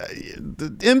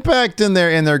 the Impact in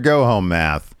their go home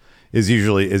math is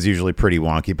usually pretty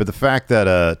wonky. But the fact that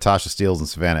Tasha Steelz and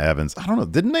Savannah Evans, I don't know,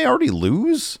 didn't they already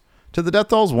lose to the Death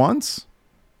Dolls once?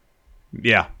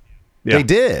 Yeah. They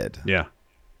did. Yeah.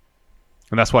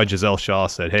 And that's why Giselle Shaw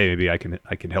said, "Hey, maybe I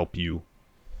can help you."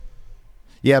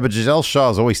 Yeah, but Giselle Shaw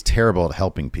is always terrible at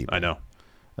helping people. I know.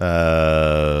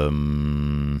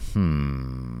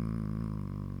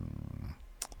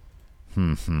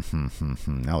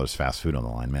 Now there's fast food on the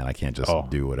line, man. I can't just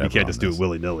do whatever. You can't just do it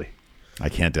willy nilly. I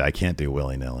can't do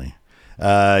willy nilly.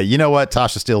 You know what?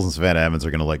 Tasha Steelz and Savannah Evans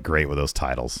are going to look great with those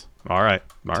titles. All right.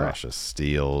 Tasha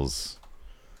Steelz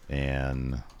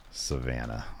and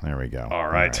Savannah. There we go. All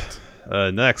right.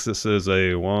 Next, this is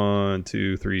a 1,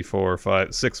 2, 3, 4, 5,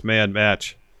 6-man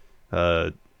match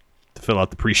to fill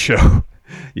out the pre-show.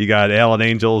 You got Alan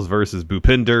Angels versus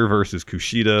Bhupinder versus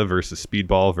Kushida versus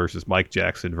Speedball versus Mike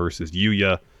Jackson versus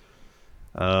Yuya.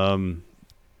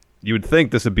 You would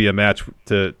think this would be a match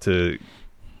to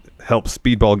help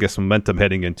Speedball get some momentum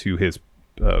heading into his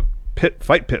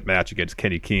fight pit match against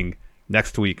Kenny King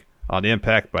next week on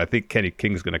Impact, but I think Kenny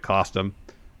King's going to cost him.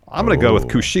 I'm going to go with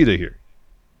Kushida here.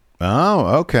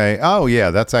 Oh, okay. Oh,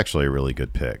 yeah, that's actually a really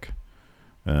good pick.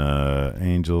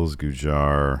 Angels,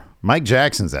 Gujar. Mike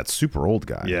Jackson's that super old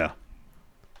guy. Yeah.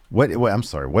 What? I'm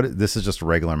sorry. What? This is just a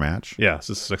regular match? Yeah,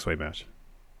 this is a 6-way match.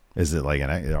 Is it like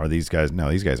are these guys? No,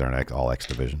 these guys aren't all X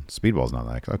division. Speedball's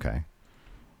not X. Okay.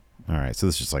 All right. So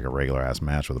this is just like a regular ass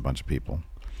match with a bunch of people.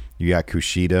 You got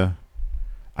Kushida.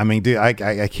 I mean, dude, I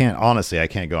can't, honestly, I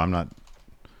can't go. I'm not,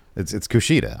 it's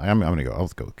Kushida. I'm going to go, I'll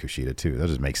go with Kushida too. That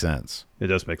just makes sense. It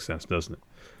does make sense, doesn't it?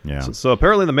 Yeah. So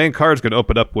apparently the main card is going to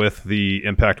open up with the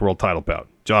Impact World title bout.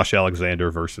 Josh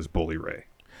Alexander versus Bully Ray.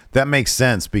 That makes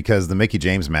sense because the Mickie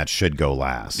James match should go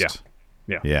last.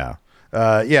 Yeah.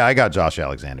 Yeah, I got Josh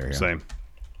Alexander here.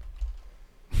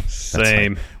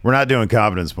 Same. We're not doing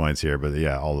confidence points here, but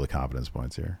yeah, all the confidence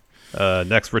points here.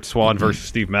 Next, Rich Swann versus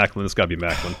Steve Macklin. It's got to be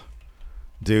Macklin.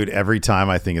 Dude, every time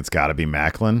I think it's got to be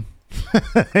Macklin,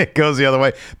 it goes the other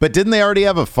way. But didn't they already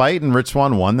have a fight and Rich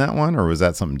Swann won that one, or was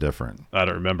that something different? I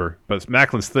don't remember. But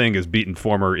Macklin's thing is beating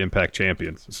former Impact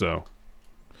champions. So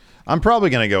I'm probably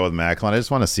going to go with Macklin. I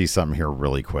just want to see something here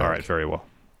really quick. all right, very well.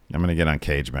 I'm going to get on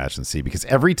Cage Match and see, because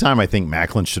every time I think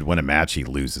Macklin should win a match, he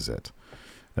loses it.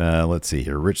 Let's see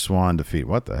here. Rich Swann defeat.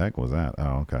 What the heck was that?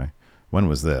 Oh, okay. When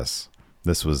was this?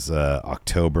 This was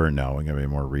October. No, it's going to be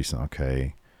more recent.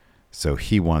 Okay. So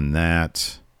he won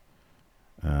that.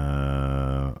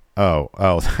 I'm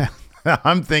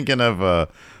thinking of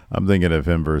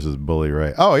him versus Bully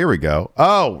Ray. Oh, here we go.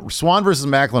 Oh, Swann versus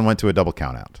Macklin went to a double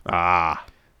count out. Ah,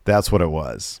 that's what it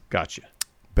was. gotcha.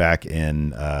 Back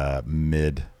in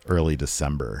early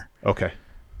December. Okay.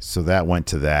 So that went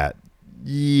to that.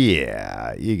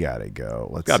 Yeah, you gotta go.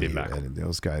 Let's Gotta see. be Macklin.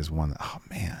 Those guys won. Oh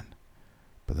man,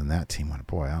 but then that team went.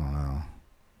 Boy, I don't know.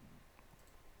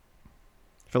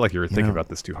 I feel like you're thinking about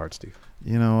this too hard, Steve.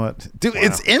 You know what, dude? Wow.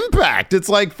 It's Impact. It's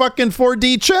like fucking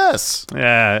 4D chess.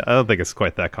 Yeah, I don't think it's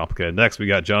quite that complicated. Next, we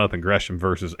got Jonathan Gresham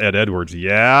versus Ed Edwards.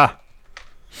 Yeah,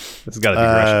 this has got to be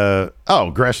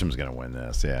Gresham. Gresham's gonna win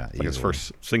this. Yeah, like his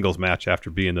first singles match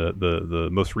after being the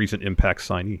most recent Impact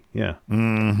signee. Yeah.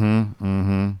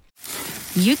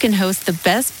 You can host the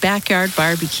best backyard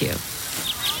barbecue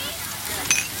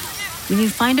when you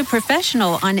find a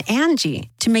professional on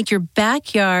Angie to make your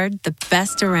backyard the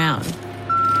best around.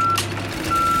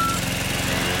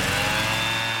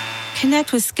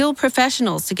 Connect with skilled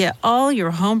professionals to get all your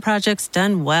home projects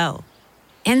done well.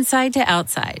 Inside to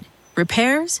outside,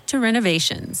 repairs to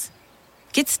renovations.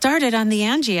 Get started on the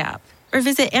Angie app or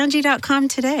visit Angie.com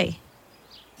today.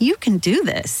 You can do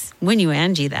this when you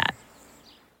Angie that.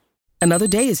 Another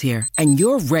day is here, and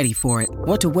you're ready for it.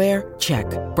 What to wear? Check.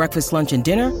 Breakfast, lunch, and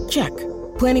dinner? Check.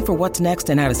 Planning for what's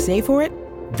next and how to save for it?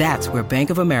 That's where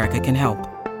Bank of America can help.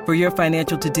 For your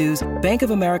financial to-dos, Bank of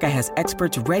America has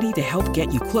experts ready to help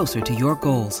get you closer to your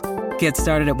goals. Get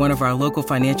started at one of our local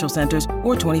financial centers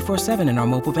or 24/7 in our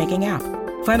mobile banking app.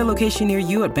 Find a location near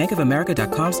you at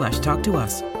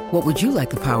bankofamerica.com/talktous. What would you like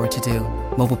the power to do?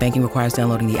 Mobile banking requires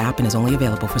downloading the app and is only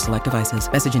available for select devices.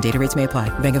 Message and data rates may apply.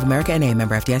 Bank of America NA,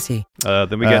 member FDIC.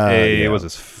 Then we get I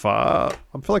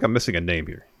feel like I'm missing a name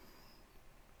here.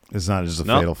 It's not just a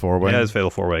fatal four-way? Yeah, it's a fatal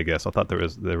four-way, I guess. I thought there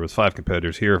was 5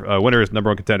 competitors here. Winner is number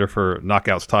 1 contender for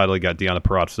Knockouts title. You got Deonna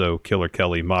Purrazzo, Killer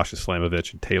Kelly, Masha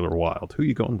Slamovich, and Taylor Wilde. Who are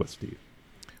you going with, Steve?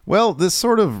 Well, this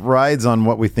sort of rides on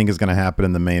what we think is going to happen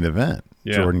in the main event.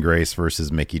 Yeah. Jordan Grace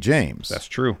versus Mickie James. That's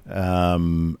true.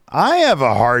 I have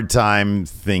a hard time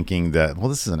thinking that, well,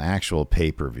 this is an actual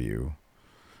pay-per-view.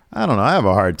 I don't know. I have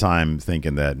a hard time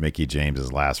thinking that Mickie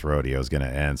James's last rodeo is going to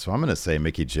end. So I'm going to say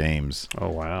Mickie James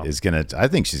is going to, I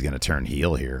think she's going to turn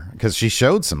heel here because she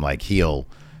showed some like heel,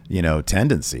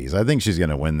 tendencies. I think she's going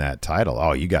to win that title.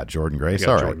 Oh, you got Jordan Grace.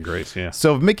 All right. Jordan Grace, yeah.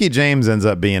 So if Mickie James ends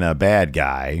up being a bad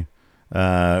guy,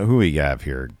 who we have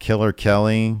here? Killer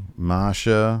Kelly,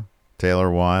 Masha,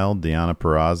 Taylor Wilde, Deonna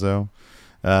Purrazzo.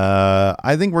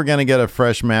 I think we're going to get a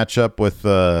fresh matchup with,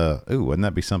 wouldn't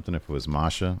that be something if it was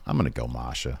Masha? I'm going to go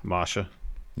Masha. Masha?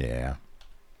 Yeah.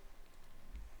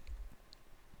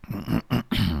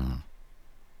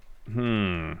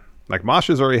 Like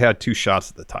Masha's already had 2 shots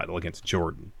at the title against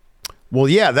Jordan. Well,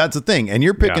 yeah, that's the thing. And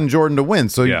you're picking Jordan to win,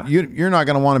 so you're not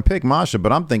going to want to pick Masha,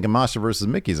 but I'm thinking Masha versus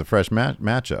Mickie is a fresh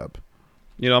matchup.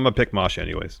 I'm going to pick Masha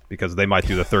anyways, because they might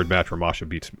do the third match where Masha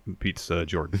beats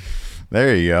Jordan.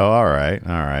 There you go. All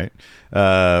right.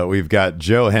 We've got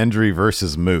Joe Hendry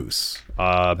versus Moose.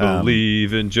 I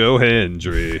believe in Joe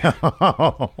Hendry.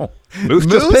 Moose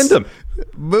just pinned him.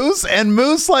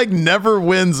 Moose like never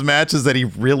wins matches that he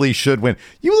really should win.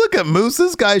 You look at Moose,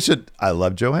 this guy should. I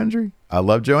love Joe Hendry.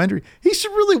 He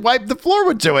should really wipe the floor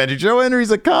with Joe Hendry. Joe Hendry's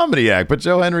a comedy act, but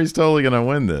Joe Hendry's totally going to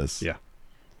win this. Yeah.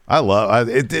 I love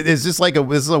it. It's just like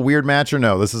this is a weird match or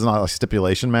no? This is not a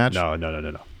stipulation match? No.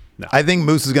 I think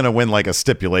Moose is going to win like a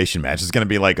stipulation match. It's going to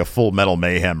be like a Full Metal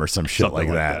Mayhem or some shit Something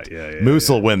like that. Yeah, Moose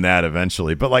will win that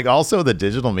eventually. But like also the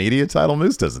digital media title,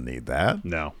 Moose doesn't need that.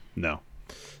 No.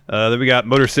 Then we got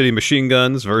Motor City Machine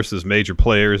Guns versus Major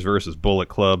Players versus Bullet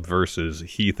Club versus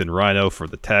Heath and Rhino for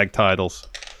the tag titles.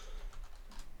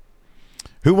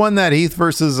 Who won that? Heath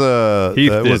versus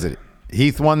Heath was it?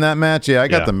 Heath won that match. Yeah, I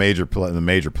got Yeah. the major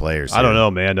players. I don't here.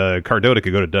 know, man. Cardona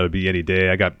could go to WWE any day.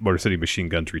 I got Motor City Machine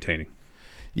Guns retaining.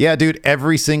 Yeah, dude.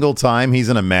 Every single time he's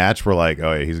in a match, we're like,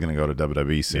 oh yeah, he's gonna go to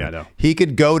WWE soon. Yeah, I know. He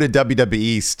could go to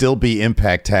WWE, still be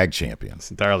Impact Tag Champions.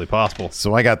 It's entirely possible.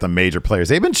 So I got the major players.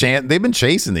 They've been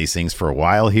chasing these things for a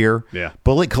while here. Yeah.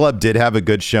 Bullet Club did have a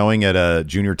good showing at a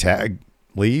junior tag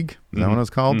league. Is that what it's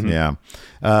called? Yeah.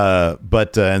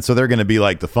 And so they're going to be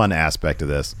like the fun aspect of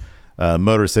this.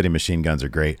 Motor City Machine Guns are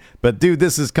great. But dude,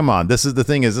 this is the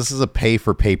thing is this is a pay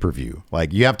for pay-per-view.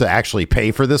 Like you have to actually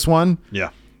pay for this one. Yeah.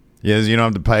 Yes, you don't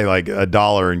have to pay like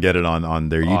 $1 and get it on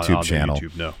their YouTube on channel.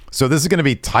 YouTube, no. So this is going to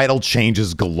be title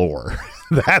changes galore.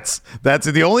 That's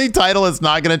the only title that's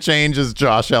not going to change is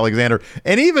Josh Alexander,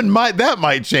 and even that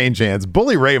might change hands.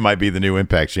 Bully Ray might be the new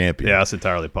Impact champion. Yeah, that's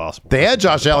entirely possible. They had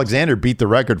Josh Alexander beat the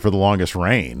record for the longest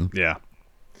reign. Yeah.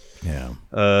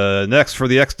 Yeah. Next for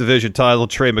the X Division title,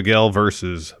 Trey Miguel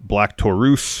versus Black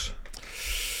Taurus.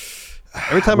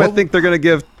 Every time I think they're going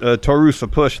to give Taurus a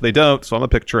push, they don't. So I'm gonna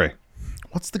pick Trey.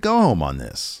 What's the go home on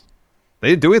this? They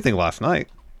didn't do anything last night.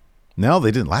 No,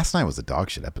 they didn't. Last night was a dog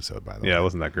shit episode, by the way. Yeah, it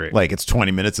wasn't that great. Like it's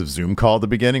 20 minutes of Zoom call at the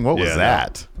beginning. What was Yeah,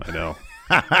 that? I know.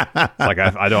 It's like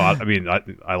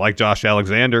I like Josh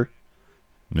Alexander,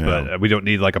 Yeah. but we don't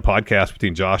need like a podcast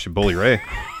between Josh and Bully Ray.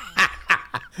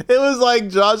 It was like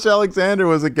Josh Alexander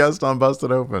was a guest on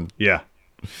Busted Open. Yeah.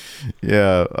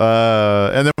 Yeah.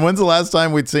 And then when's the last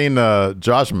time we'd seen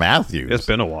Josh Matthews? It's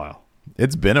been a while.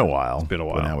 It's been a while. been a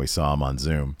while. But now we saw him on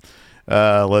Zoom.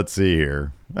 Let's see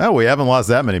here. Oh, we haven't lost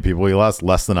that many people. We lost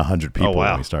less than 100 people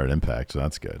wow. when we started Impact, so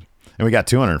that's good. And we got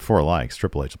 204 likes.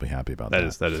 Triple H will be happy about that.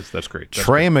 That's great. That's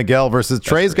Trey great. Miguel versus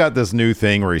Trey's great. got this new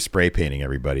thing where he's spray painting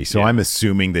everybody. So Yeah. I'm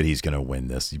assuming that he's going to win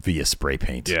this via spray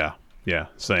paint. Yeah,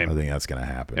 same. I think that's going to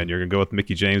happen. And you're gonna go with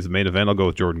Mickey James, the main event. I'll go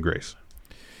with Jordan Grace.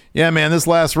 Yeah, man, this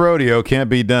last rodeo can't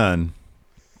be done.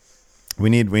 We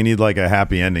need like a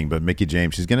happy ending, but Mickey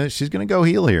James, she's gonna go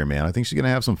heel here, man. I think she's gonna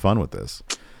have some fun with this.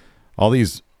 All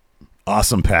these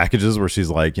awesome packages where she's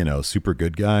like, super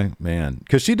good guy, man.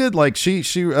 Because she did like she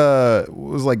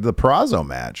was like the Perazo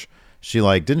match. She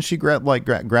didn't she grab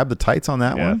the tights on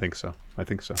that one? Yeah, I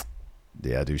think so.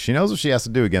 Yeah, dude. She knows what she has to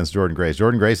do against Jordan Grace.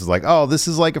 Jordan Grace is like, oh, this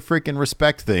is like a freaking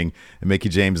respect thing, and Mickey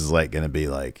James is like gonna be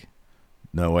like,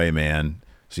 no way, man.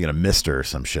 She's gonna miss her or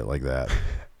some shit like that.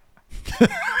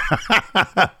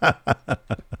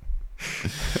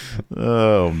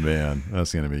 Oh man,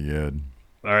 that's gonna be good.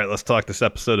 All right, let's talk this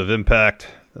episode of Impact.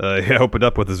 I opened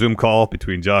up with a Zoom call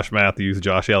between Josh Matthews,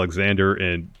 Josh Alexander,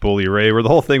 and Bully Ray, where the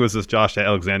whole thing was this: Josh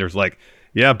Alexander's like,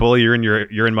 "Yeah, Bully,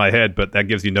 you're in my head, but that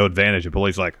gives you no advantage." And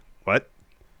Bully's like, "What?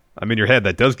 I'm in your head.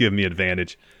 That does give me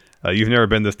advantage. You've never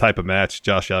been this type of match."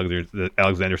 Josh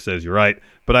Alexander says, "You're right,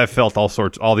 but I've felt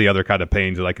all the other kind of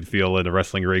pains that I could feel in a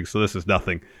wrestling ring, so this is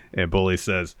nothing." And Bully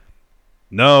says,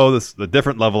 "No, this is a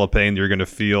different level of pain you're going to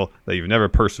feel that you've never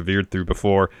persevered through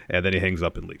before." And then he hangs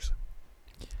up and leaves.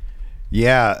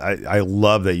 Yeah, I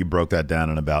love that you broke that down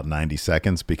in about 90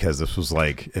 seconds because this was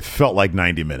it felt like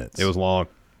 90 minutes. It was long.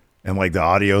 And like the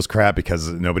audio's crap because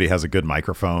nobody has a good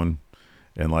microphone.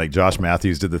 And like Josh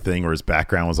Matthews did the thing where his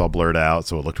background was all blurred out,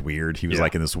 so it looked weird. He was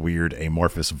like in this weird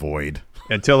amorphous void.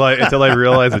 Until I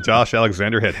realized that Josh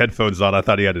Alexander had headphones on, I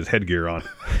thought he had his headgear on.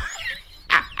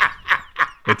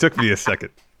 It took me a second.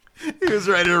 He was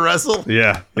ready to wrestle.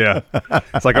 Yeah.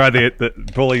 It's like, all right, the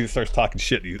Bully starts talking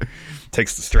shit. He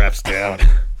takes the straps down.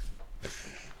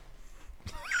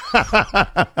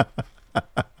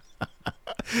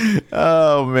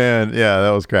 Oh man, yeah,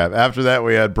 that was crap. After that,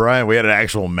 we had an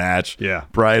actual match. Yeah,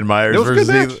 Brian Myers it was versus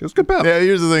a good match. It was a good battle. Yeah,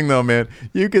 here's the thing though, man.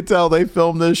 You could tell they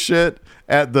filmed this shit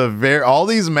at the all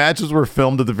these matches were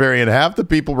filmed at the very end. Half the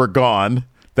people were gone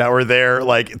that were there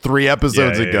like 3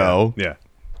 episodes ago. Yeah.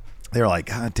 They were like,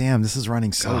 God damn, this is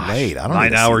running so late. I don't 9 need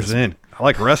to see hours this. in. I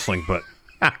like wrestling, but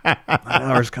 9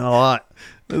 hours kind of a lot.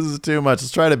 This is too much.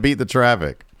 Let's try to beat the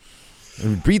traffic.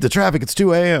 Beat the traffic. It's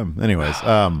 2 a.m. Anyways,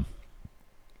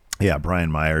 yeah,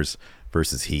 Brian Myers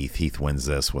versus Heath. Heath wins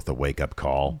this with a wake-up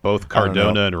call. Both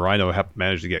Cardona and Rhino have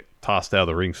managed to get tossed out of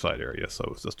the ringside area, so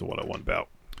it's just a one-on-one bout.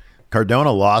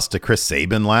 Cardona lost to Chris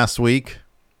Sabin last week.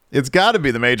 It's got to be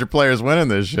the major players winning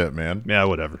this shit, man. Yeah,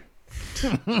 whatever.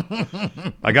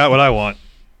 I got what I want.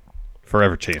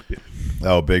 Forever champion.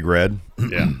 Oh, Big Red.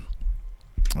 Yeah.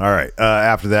 All right.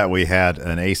 After that, we had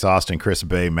an Ace Austin, Chris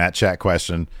Bay, Matt Chat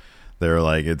question. They were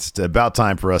like, it's about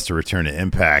time for us to return to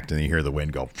Impact. And you hear the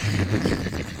wind go.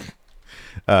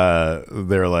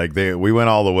 They're like, we went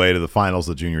all the way to the finals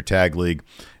of the Junior Tag League.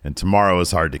 And tomorrow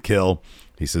is hard to kill.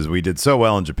 He says, we did so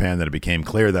well in Japan that it became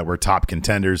clear that we're top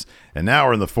contenders, and now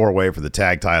we're in the 4-way for the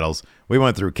tag titles. We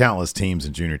went through countless teams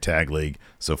in Junior Tag League,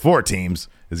 so 4 teams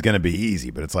is going to be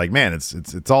easy. But it's like, man,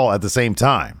 it's all at the same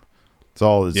time. It's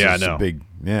just a big,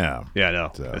 Yeah, I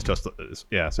know. So.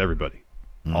 It's everybody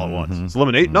all at once. It's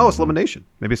elimination. No, it's elimination.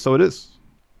 Maybe so it is.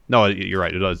 No, you're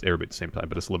right. It does everybody at the same time,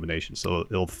 but it's elimination. So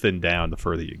it'll thin down the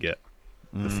further you get.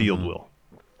 The field will.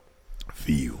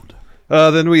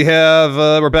 Then we have,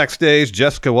 we're backstage.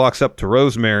 Jessica walks up to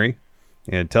Rosemary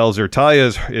and tells her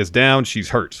Taya is down. She's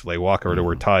hurt. So they walk over to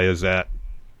where Taya's at.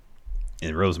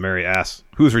 And Rosemary asks,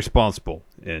 who's responsible?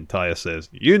 And Taya says,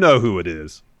 you know who it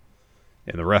is.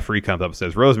 And the referee comes up and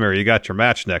says, Rosemary, you got your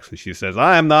match next. And she says,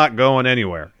 I am not going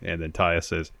anywhere. And then Taya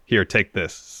says, here, take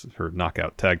this. Her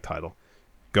knockout tag title.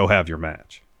 Go have your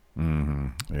match.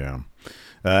 Yeah.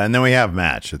 And then we have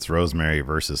match. It's Rosemary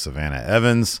versus Savannah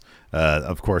Evans.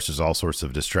 Of course, there's all sorts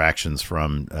of distractions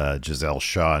from Giselle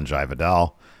Shaw and Jai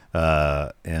Vidal.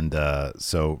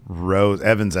 So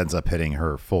Evans ends up hitting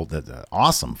her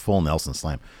awesome full Nelson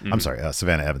Slam. I'm sorry,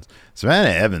 Savannah Evans. Savannah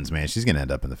Evans, man, she's going to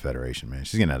end up in the Federation, man.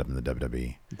 She's going to end up in the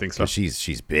WWE. You think so?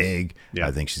 She's big. Yeah.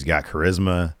 I think she's got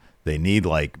charisma. They need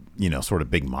sort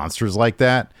of big monsters like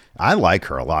that. I like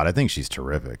her a lot. I think she's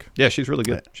terrific. Yeah, she's really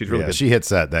good. She's really good. She hits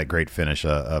that great finish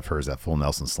of hers, that full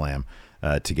Nelson Slam,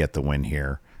 to get the win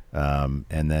here. And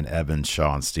then Evans,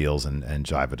 Shaw, and Steels and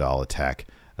Jai Vidal attack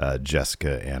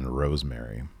Jessica and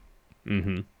Rosemary.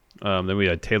 Then we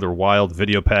had Taylor Wilde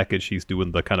video package. She's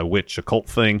doing the kind of witch occult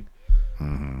thing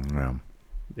Yeah.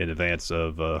 in advance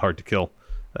of Hard to Kill.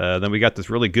 Then we got this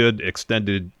really good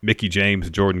extended Mickie James,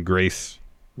 Jordynne Grace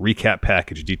recap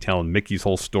package detailing Mickey's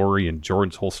whole story and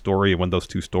Jordan's whole story and when those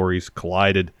two stories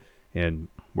collided and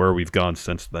where we've gone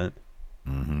since then.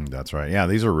 That's right. Yeah,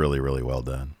 these are really, really well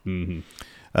done.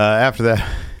 After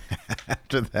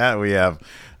that, we have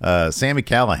Sami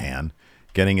Callihan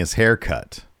getting his hair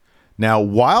cut. Now,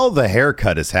 while the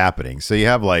haircut is happening, so you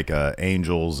have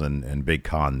Angels and Big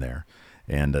Con there,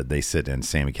 and they sit and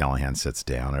Sami Callihan sits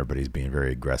down. Everybody's being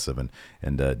very aggressive,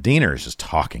 and Diener is just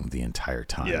talking the entire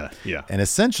time. Yeah. And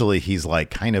essentially, he's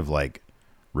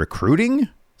recruiting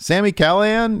Sami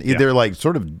Callihan. Yeah.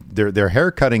 They're they're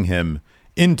haircutting him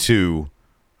into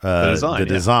the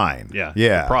design. Yeah.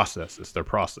 Yeah. The process. It's their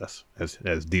process,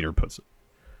 as Diener puts it.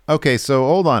 Okay, so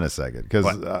hold on a second, because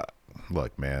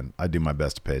look, man, I do my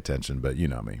best to pay attention, but you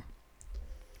know me.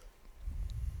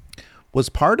 Was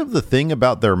part of the thing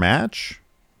about their match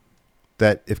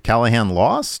that if Callihan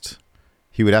lost,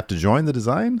 he would have to join the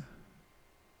design?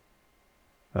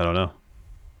 I don't know.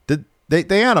 Did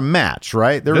they had a match,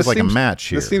 right? There was a match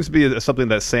here. This seems to be something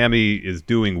that Sami is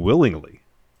doing willingly.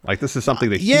 This is something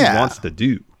that he wants to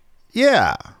do.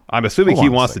 Yeah. I'm assuming he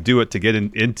wants to do it to get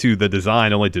into the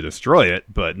design only to destroy it,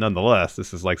 but nonetheless,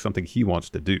 this is something he wants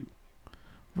to do.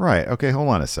 Right. Okay, hold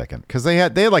on a second. Because they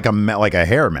had a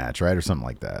hair match, right? Or something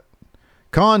like that.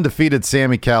 Khan defeated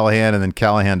Sami Callihan, and then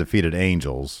Callihan defeated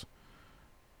Angels.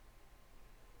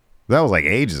 That was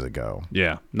ages ago.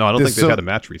 Yeah. No, I don't think they've had a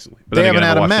match recently. But they haven't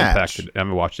had a match. I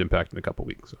haven't watched Impact in a couple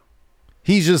weeks. So.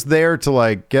 He's just there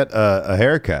to get a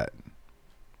haircut.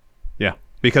 Yeah,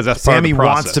 because that's part of the process.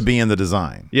 Sami wants to be in the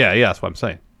design. Yeah, that's what I'm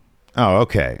saying. Oh,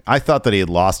 okay. I thought that he had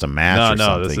lost a match or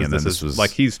something. This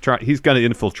is he's going to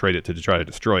infiltrate it to try to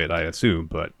destroy it, I assume.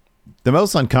 But the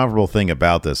most uncomfortable thing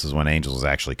about this is when Angel is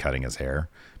actually cutting his hair,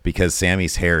 because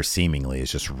Sami's hair seemingly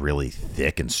is just really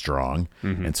thick and strong,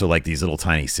 and so these little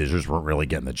tiny scissors weren't really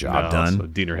getting the job done. So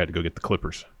Diener had to go get the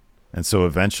clippers. And so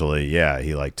eventually,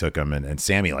 he took them, and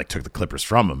Sami took the clippers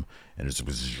from him, and just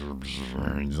was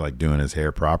doing his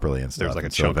hair properly and stuff. There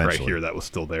was a chunk right here that was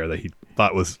still there that he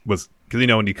thought was because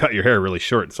when you cut your hair really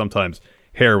short, sometimes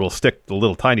hair will stick to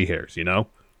little tiny hairs,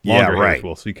 longer hairs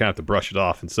will, so you kind of have to brush it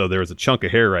off. And so there was a chunk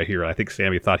of hair right here. I think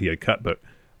Sami thought he had cut, but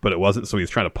it wasn't. So he was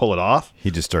trying to pull it off.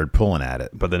 He just started pulling at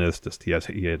it. But then it's just he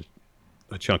had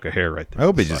a chunk of hair right there. I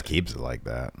hope he just keeps it like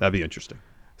that. That'd be interesting.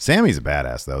 Sami's a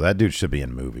badass, though. That dude should be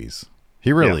in movies.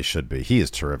 He really should be. He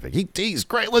is terrific. He's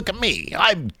great. Look at me.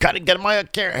 I'm getting my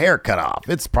hair cut off.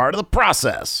 It's part of the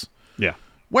process. Yeah.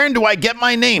 When do I get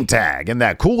my name tag and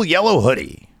that cool yellow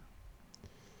hoodie?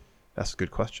 That's a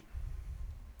good question.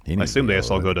 I assume they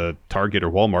all go to Target or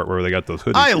Walmart where they got those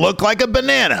hoodies. I look like a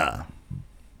banana.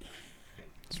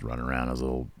 Just running around his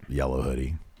little yellow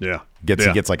hoodie. Yeah. He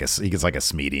gets like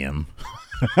a medium.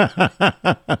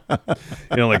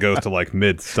 He only goes to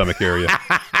mid stomach area.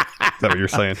 Is that what you're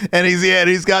saying? And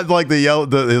he's got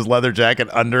his leather jacket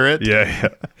under it. Yeah.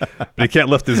 But he can't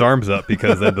lift his arms up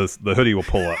because then the hoodie will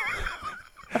pull up.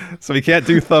 So he can't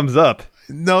do thumbs up.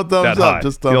 No thumbs up, high.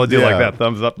 just thumbs down. He'll do like that,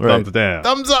 thumbs up, thumbs down.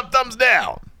 Thumbs up, thumbs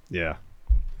down. Yeah.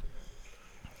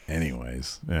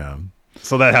 Anyways, yeah.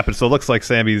 So that happened. So it looks like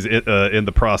Sammy's in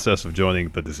the process of joining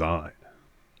the design.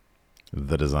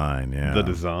 The design, yeah. The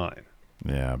design.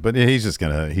 Yeah, but he's just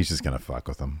gonna fuck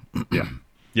with them. Yeah.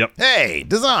 Yep. Hey,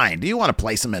 design, do you want to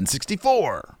play some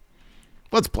N64?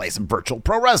 Let's play some virtual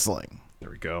pro wrestling. There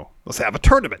we go. Let's have a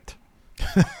tournament.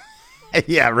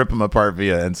 Yeah, rip them apart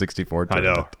via N64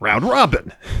 tournament. I know. Round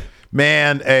robin.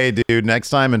 Man, hey, dude, next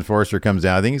time Enforcer comes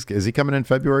down, I think is he coming in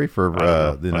February for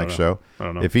the next show? I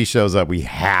don't know. If he shows up, we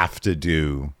have to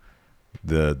do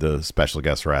the special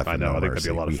guest Wrath. I know. I think that'd be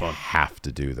a lot of fun. We have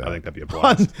to do that. I think that'd be a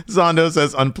blast. Zondo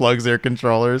says unplugs their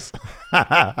controllers.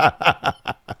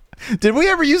 Did we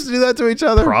ever used to do that to each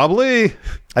other? Probably.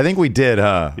 I think we did,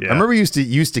 huh? Yeah. I remember we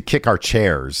used to kick our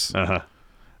chairs. Uh-huh.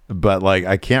 But like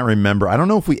I can't remember. I don't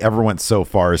know if we ever went so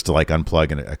far as to like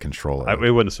unplug a controller.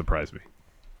 It wouldn't surprise me.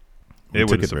 We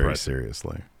took it very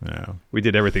seriously. Yeah. We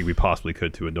did everything we possibly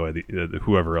could to annoy the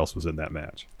whoever else was in that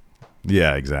match.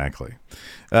 Yeah, exactly.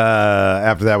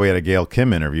 After that, we had a Gail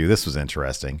Kim interview. This was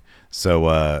interesting. So,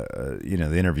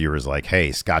 the interviewer is like,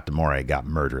 hey, Scott D'Amore got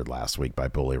murdered last week by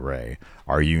Bully Ray.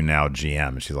 Are you now GM?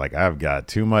 And she's like, I've got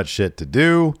too much shit to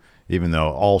do, even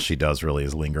though all she does really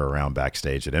is linger around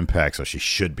backstage at Impact, so she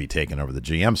should be taking over the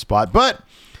GM spot. But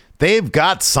they've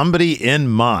got somebody in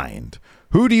mind.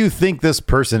 Who do you think this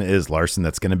person is, Larson,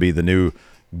 that's going to be the new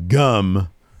the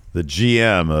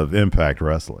GM of Impact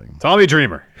Wrestling? Tommy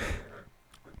Dreamer.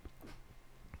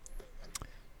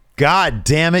 God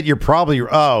damn it, you're probably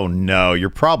right.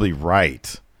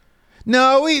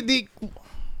 No,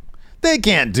 they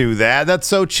can't do that. That's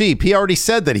so cheap. He already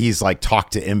said that he's like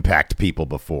talked to Impact people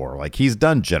before. Like he's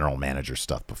done general manager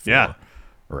stuff before. Yeah.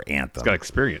 Or Anthem. He's got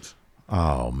experience.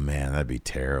 Oh man, that'd be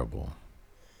terrible.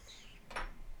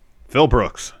 Phil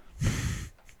Brooks.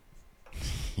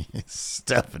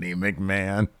 Stephanie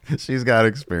McMahon. She's got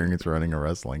experience running a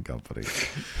wrestling company.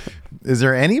 Is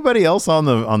there anybody else on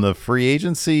the free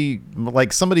agency,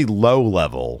 like somebody low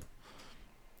level?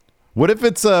 What if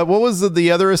it's what was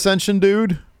the other Ascension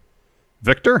dude?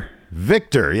 Victor,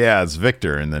 yeah, it's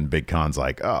Victor, and then Big Con's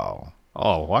like, oh,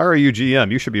 why are you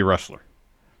GM? You should be a wrestler.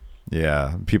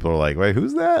 Yeah, people are like, wait,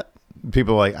 who's that?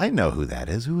 People are like, I know who that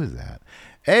is. Who is that?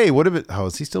 Hey, what if it? Oh,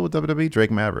 is he still with WWE?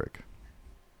 Drake Maverick.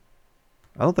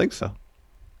 I don't think so.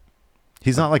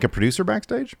 He's not like a producer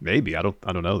backstage? Maybe. I don't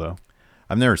know though.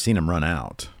 I've never seen him run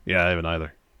out. Yeah, I haven't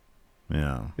either.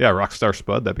 Yeah. Yeah, Rockstar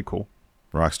Spud, that'd be cool.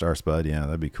 Rockstar Spud, yeah,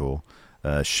 that'd be cool.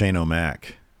 Shane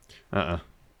O'Mac. Not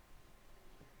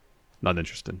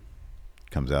interested.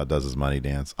 Comes out, does his money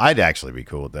dance. I'd actually be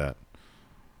cool with that.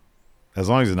 As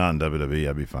long as it's not in WWE,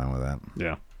 I'd be fine with that.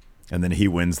 Yeah. And then he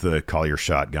wins the Call Your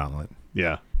Shot gauntlet.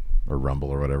 Yeah. Or Rumble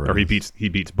or whatever. Or he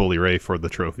beats Bully Ray for the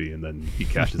trophy, and then he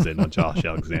cashes in on Josh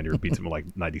Alexander and beats him in like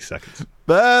 90 seconds.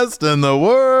 Best in the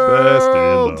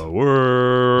world.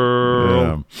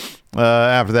 Yeah.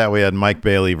 After that, we had Mike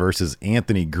Bailey versus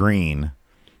Anthony Green.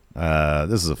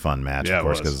 This is a fun match, of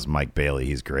course, because it's Mike Bailey.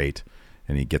 He's great.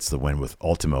 And he gets the win with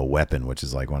Ultimo Weapon, which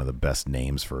is like one of the best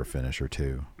names for a finisher,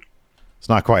 too. It's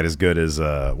not quite as good as,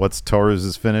 what's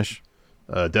Torres' finish?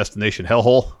 Destination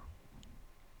Hellhole.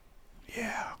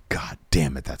 Yeah. God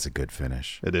damn it, that's a good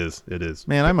finish. It is.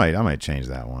 Man, I might change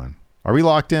that one. Are we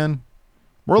locked in?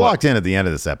 We're locked in at the end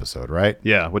of this episode, right?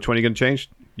 Yeah. Which one are you going to change?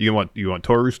 You want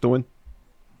Taurus to win?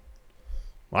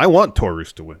 I want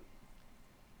Taurus to win.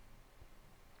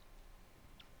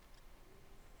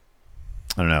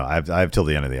 I don't know. I have till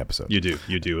the end of the episode. You do.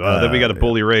 Then we got a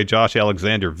Bully Ray, Josh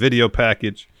Alexander video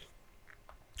package.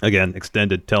 Again,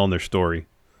 extended, telling their story.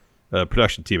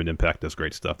 Production team at Impact does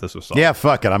great stuff. This was solid. Yeah,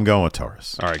 fuck it. I'm going with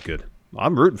Taurus. All right, good.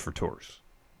 I'm rooting for Taurus.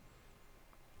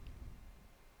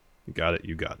 You got it.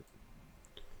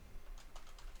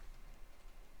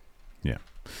 Yeah.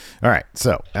 All right.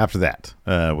 So after that,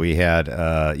 we had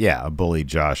a Bully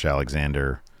Josh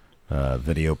Alexander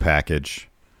video package.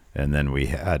 And then we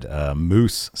had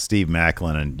Moose, Steve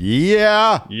Macklin, and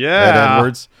Ed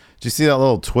Edwards. Did you see that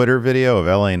little Twitter video of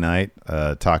LA Knight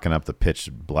talking up the pitch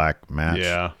black match?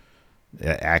 Yeah.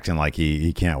 Acting like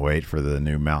he can't wait for the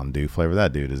new Mountain Dew flavor.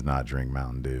 That dude does not drink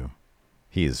Mountain Dew.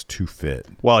 He is too fit.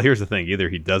 Well, here's the thing. Either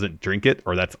he doesn't drink it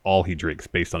or that's all he drinks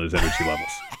based on his energy levels.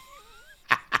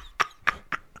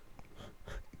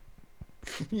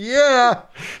 Yeah.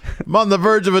 I'm on the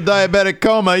verge of a diabetic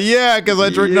coma. Yeah, because I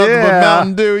drink nothing but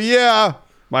Mountain Dew. Yeah.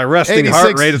 My resting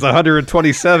heart rate is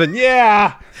 127.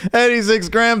 Yeah. 86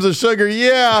 grams of sugar.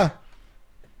 Yeah.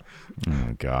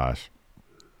 Oh, gosh.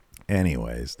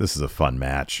 Anyways, this is a fun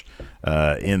match.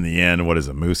 In the end, what is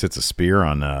it? Moose hits a spear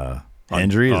on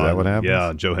Hendry? Is that what happens?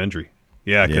 Yeah, Joe Hendry.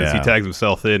 Yeah, because he tags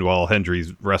himself in while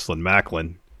Hendry's wrestling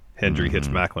Macklin. Hendry hits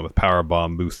Macklin with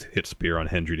powerbomb. Moose hits spear on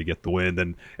Hendry to get the win.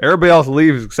 Then everybody else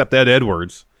leaves except Ed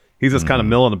Edwards. He's just kind of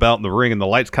milling about in the ring, and the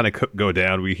lights kind of go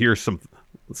down. We hear some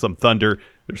thunder.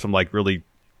 There's some like really,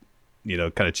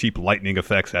 kind of cheap lightning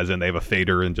effects, as in they have a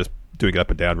fader and just doing it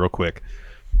up and down real quick.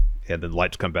 And then the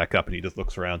lights come back up, and he just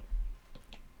looks around.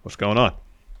 What's going on?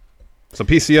 So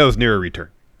PCO's near a return.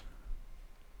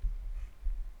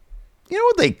 You know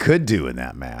what they could do in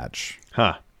that match?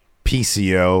 Huh.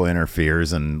 PCO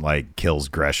interferes and like kills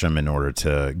Gresham in order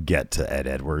to get to Ed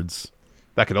Edwards.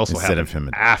 That could also Instead happen of him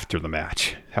after the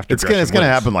match. After it's going to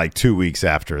happen like 2 weeks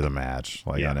after the match,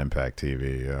 like on Impact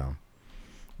TV.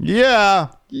 Yeah.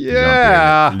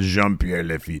 Jean-Pierre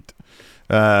Lafitte.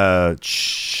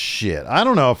 Shit. I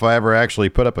don't know if I ever actually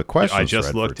put up a question. I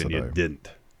just looked and you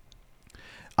didn't.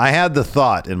 I had the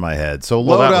thought in my head. So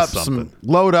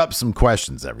load up some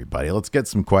questions, everybody. Let's get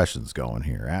some questions going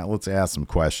here. Let's ask some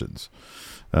questions.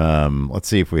 Let's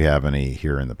see if we have any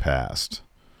here in the past.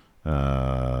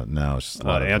 No, it's just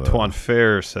Antoine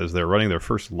Fair says they're running their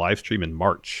first live stream in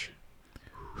March.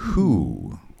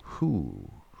 Who?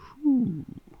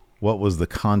 What was the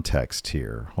context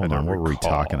here? Hold on, what were we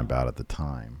talking about at the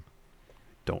time?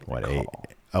 Don't recall.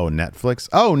 Netflix.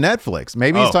 Netflix.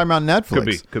 Maybe he's talking about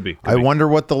Netflix. Could be. I wonder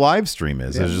what the live stream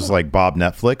is. It's just like Bob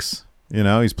Netflix.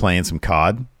 He's playing some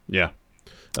COD. Yeah.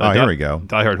 Here we go.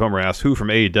 Diehard Homer asks, who from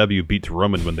AEW beats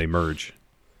Roman when they merge?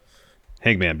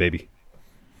 Hangman, baby.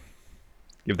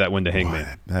 Give that win to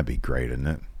Hangman. That'd be great, isn't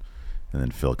it? And then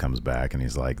Phil comes back and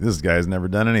he's like, "This guy's never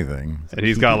done anything." And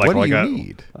he's got like, "What do you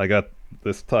need?" I got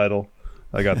this title.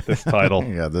 I got this title.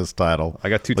 Yeah, this title. I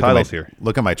got two titles here.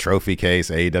 Look at my trophy case: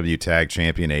 AEW Tag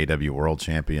Champion, AEW World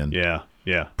Champion. Yeah.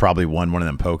 Probably won one of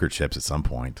them poker chips at some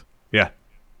point. Yeah.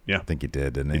 I think he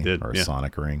did, didn't he? He did. Or a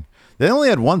Sonic ring. They only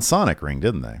had one Sonic ring,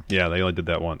 didn't they? Yeah, they only did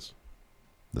that once.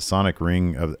 The Sonic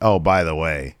ring of. Oh, by the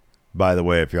way,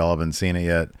 if y'all haven't seen it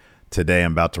yet. Today,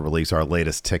 I'm about to release our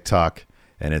latest TikTok,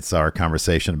 and it's our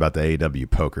conversation about the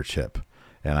AEW poker chip.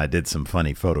 And I did some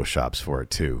funny Photoshops for it,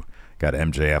 too. Got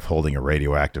MJF holding a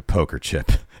radioactive poker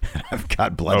chip. I've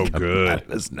got blood coming out of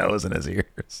his nose and his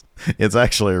ears. It's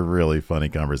actually a really funny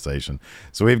conversation.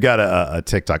 So we've got a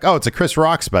TikTok. Oh, it's a Chris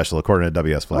Rock special, according to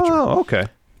W.S. Fletcher. Oh, okay.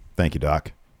 Thank you,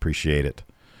 Doc. Appreciate it.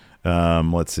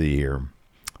 Let's see here.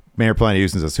 Mayor Planet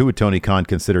Houston says, who would Tony Khan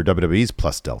consider WWE's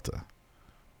Plus Delta?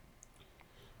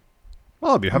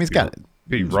 Well, he's got it.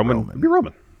 Be Roman. Be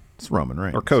Roman. It's Roman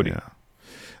Reigns. Or Cody.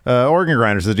 Yeah. Oregon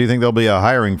Grinder says, do you think there'll be a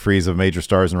hiring freeze of major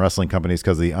stars and wrestling companies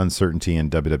because of the uncertainty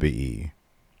in WWE?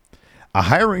 A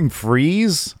hiring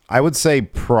freeze? I would say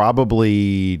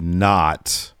probably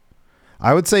not.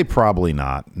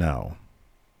 No.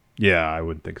 Yeah, I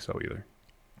wouldn't think so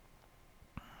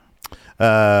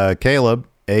either. Caleb,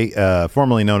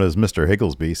 formerly known as Mr.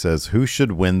 Higglesby, says, who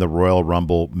should win the Royal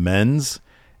Rumble men's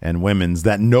and women's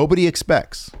that nobody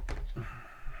expects?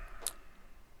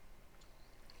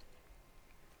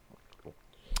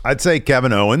 I'd say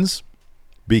Kevin Owens,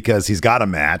 because he's got a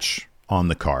match on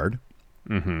the card.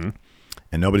 Mm-hmm.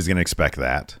 And nobody's going to expect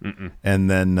that. And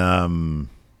then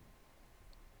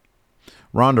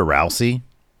Ronda Rousey,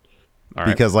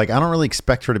 because I don't really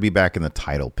expect her to be back in the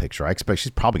title picture. I expect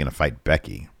she's probably going to fight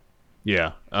Becky.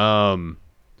 Yeah. Bobby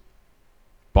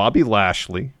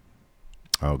Lashley.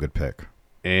 Oh, good pick.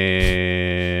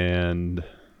 And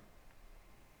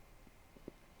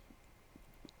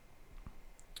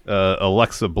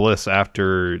Alexa Bliss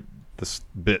after this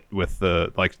bit with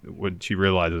the when she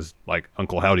realizes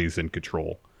Uncle Howdy's in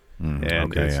control,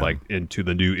 and it's into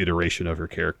the new iteration of her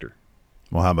character.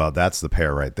 Well, how about that's the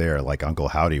pair right there? Uncle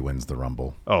Howdy wins the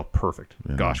Rumble. Oh, perfect.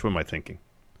 Gosh, what am I thinking?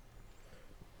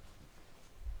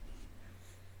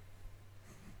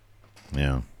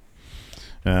 Yeah.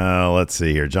 Let's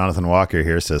see here. Jonathan Walker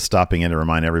here says, stopping in to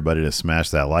remind everybody to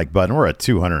smash that like button. We're at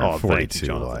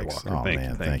 242 likes. Oh,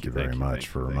 man. Thank you very much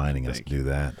for reminding us to do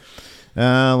that.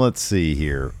 Let's see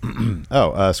here.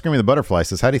 Screaming the Butterfly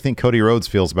says, how do you think Cody Rhodes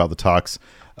feels about the talks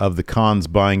of the Khans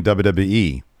buying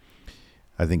WWE?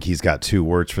 I think he's got two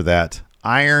words for that.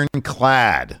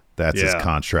 Ironclad. That's his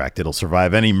contract. It'll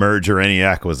survive any merger, any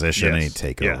acquisition, any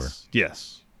takeover.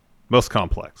 Yes. Most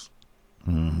complex.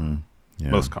 Mm-hmm. Yeah.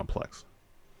 Most complex.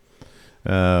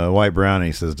 White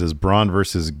Brownie says, does Braun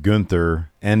versus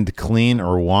Gunther end clean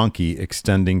or wonky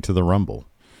extending to the Rumble?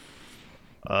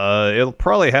 It'll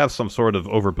probably have some sort of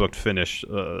overbooked finish.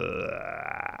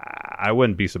 I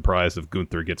wouldn't be surprised if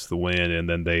Gunther gets the win and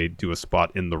then they do a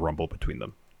spot in the Rumble between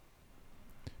them.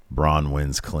 Braun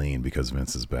wins clean because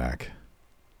Vince is back.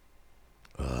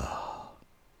 Oh,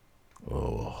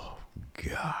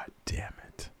 God damn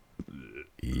it.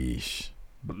 Yeesh.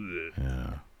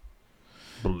 Yeah.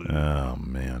 Oh,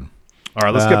 man. All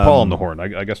right, let's get Paul on the horn.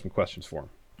 I got some questions for him.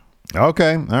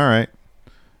 Okay, all right.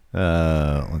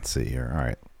 Let's see here. All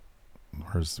right,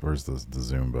 where's the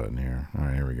Zoom button here? All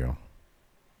right, here we go.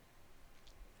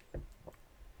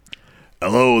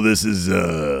 Hello, this is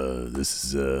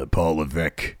Paul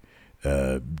Levesque,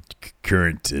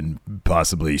 current and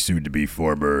possibly soon to be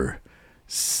former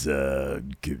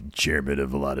chairman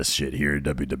of a lot of shit here at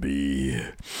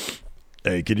WWE.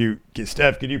 Hey,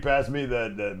 Steph, can you pass me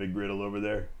that McGriddle over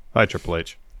there? Hi, Triple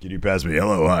H. Can you pass me?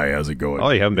 Hello, hi, how's it going? Oh,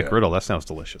 you have McGriddle. That sounds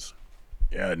delicious.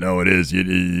 Yeah, no, it is.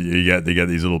 They got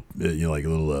these little like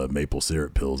little maple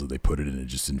syrup pills that they put it in. It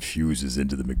just infuses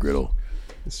into the McGriddle.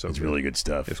 It's really good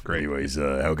stuff. It's great. Anyways,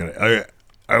 how can I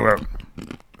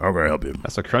help you?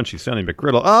 That's a crunchy sounding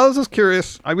McGriddle. Oh, I was just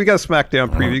curious. We got a SmackDown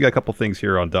preview. You got a couple things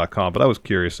here on .com, but I was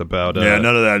curious about. Yeah,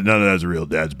 none of that's real.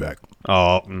 Dad's back.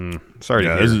 Oh, sorry to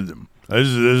hear. This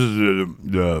is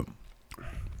the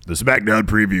SmackDown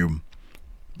preview.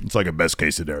 It's like a best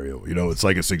case scenario. It's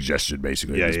like a suggestion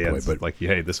basically. At this point. But like,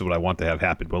 hey, this is what I want to have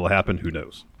happen. Will it happen? Who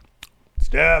knows?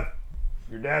 Steph,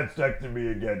 your dad's texting me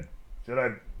again. Should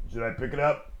I pick it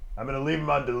up? I'm going to leave him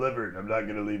undelivered. I'm not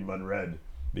going to leave him unread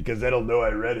because they don't know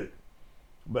I read it.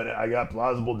 But I got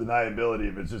plausible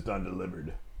deniability if it's just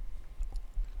undelivered.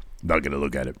 Not going to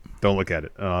look at it. Don't look at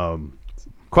it.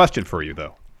 Question for you,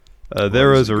 though.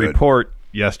 There was a report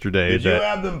yesterday Did you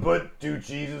have them put 2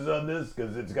 cheeses on this?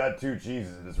 Because it's got 2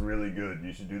 cheeses and it's really good.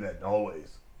 You should do that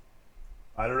always.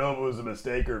 I don't know if it was a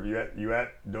mistake or if you had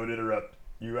don't interrupt.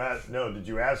 Did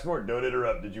you ask for it? Don't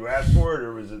interrupt. Did you ask for it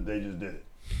or was it they just did it?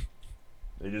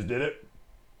 They just did it?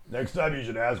 Next time you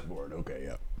should ask for it. Okay,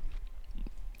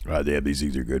 yeah. Damn, these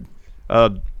things are good.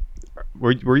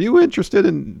 Were you interested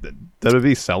in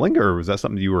WWE selling, or was that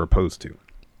something you were opposed to?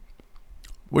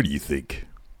 What do you think?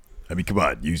 I mean, come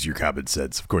on, use your common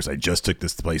sense. Of course, I just took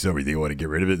this place over. You think I want to get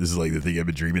rid of it? This is like the thing I've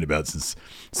been dreaming about since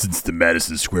the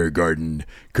Madison Square Garden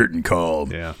curtain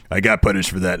call. Yeah. I got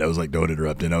punished for that. I was like, don't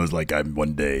interrupt. And I was like,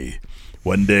 one day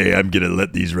I'm going to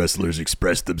let these wrestlers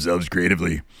express themselves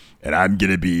creatively. And I'm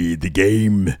going to be the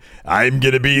game. I'm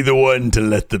going to be the one to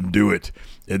let them do it.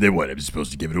 And then what? I'm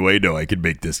supposed to give it away? No, I can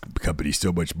make this company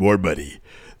so much more money.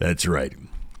 That's right.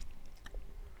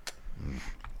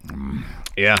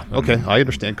 Yeah, okay. I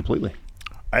understand completely.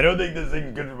 I don't think this thing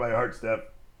is good for my heart, Steph.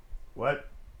 What?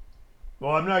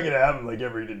 Well, I'm not going to have them like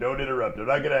every day. Don't interrupt. I'm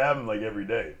not going to have them like every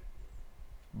day.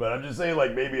 But I'm just saying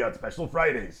like maybe on special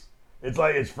Fridays. It's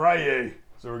Friday,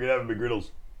 so we're going to have McGriddles.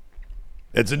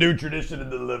 It's a new tradition in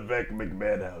the Levesque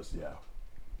McMahon house, yeah.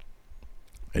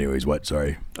 Anyways, what?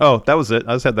 Sorry. Oh, that was it.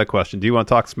 I just had that question. Do you want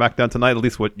to talk SmackDown tonight? At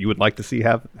least what you would like to see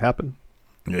happen?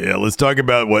 Yeah, let's talk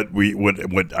about what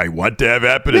I want to have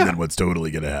happen and then what's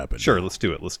totally going to happen. Sure, let's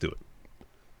do it.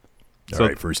 All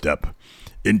right, first up,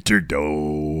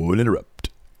 don't interrupt.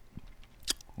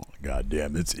 Oh, God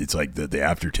damn, it's like the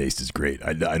aftertaste is great.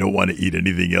 I don't want to eat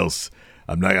anything else.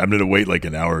 I'm going to wait like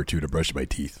an hour or two to brush my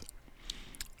teeth.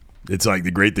 It's like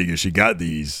the great thing is she got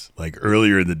these like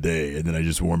earlier in the day, and then I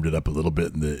just warmed it up a little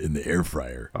bit in the air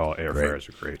fryer. Oh, air fryers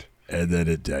are great. And then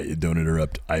it don't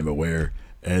interrupt. I'm aware.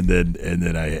 But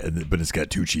it's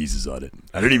got 2 cheeses on it.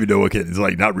 I don't even know what it's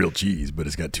like. Not real cheese, but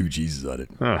it's got 2 cheeses on it.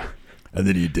 Huh. And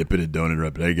then you dip it and don't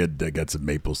interrupt. I got some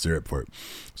maple syrup for it.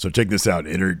 So check this out.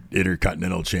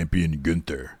 Intercontinental Champion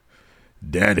Gunther.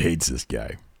 Dad hates this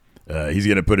guy. He's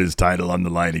going to put his title on the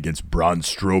line against Braun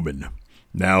Strowman.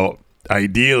 Now,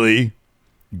 ideally,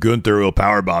 Gunther will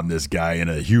powerbomb this guy in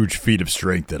a huge feat of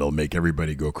strength that'll make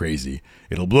everybody go crazy.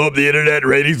 It'll blow up the internet.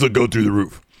 Ratings will go through the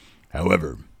roof.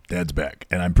 However, Dad's back.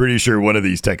 And I'm pretty sure one of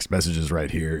these text messages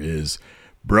right here is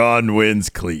Braun wins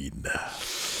clean.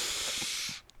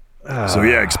 So,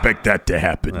 yeah, expect that to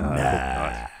happen.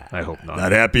 I hope not.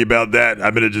 Not happy about that.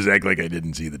 I'm going to just act like I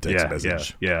didn't see the text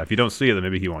message. Yeah, if you don't see it, then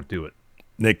maybe he won't do it.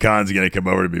 Nick Khan's going to come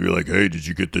over to me and be like, hey, did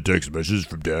you get the text message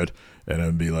from Dad? And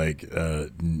I'm going to be like,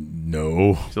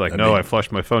 no. She's like, I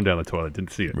flushed my phone down the toilet.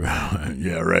 Didn't see it.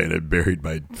 Yeah, right. I buried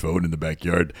my phone in the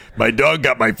backyard. My dog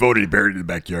got my phone and he buried it in the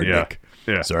backyard, Nick.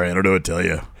 Yeah. Sorry, I don't know what to tell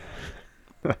you.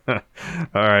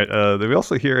 All right. We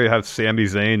also hear you have Sami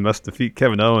Zayn must defeat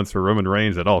Kevin Owens for Roman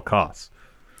Reigns at all costs.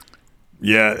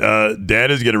 Yeah,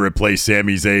 Dad is going to replace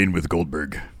Sami Zayn with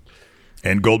Goldberg.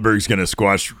 And Goldberg's going to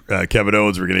squash Kevin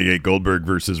Owens. We're going to get Goldberg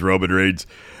versus Roman Reigns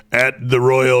at the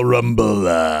Royal Rumble.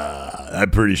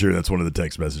 I'm pretty sure that's one of the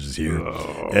text messages here.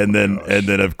 And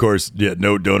then, of course, don't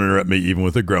interrupt me, even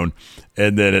with a groan.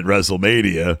 And then at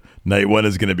WrestleMania, night 1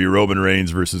 is going to be Roman Reigns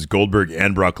versus Goldberg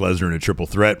and Brock Lesnar in a triple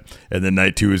threat. And then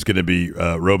night 2 is going to be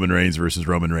Roman Reigns versus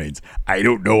Roman Reigns. I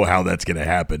don't know how that's going to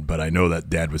happen, but I know that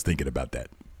Dad was thinking about that.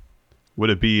 Would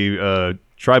it be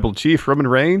Tribal Chief Roman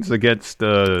Reigns against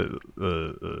Roman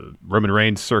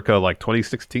Reigns circa like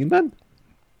 2016 then?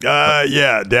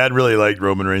 Yeah, Dad really liked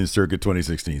Roman Reigns circa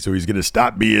 2016, so he's going to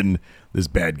stop being this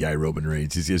bad guy Roman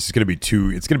Reigns. It's going to be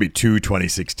two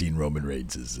 2016 Roman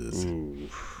Reigns.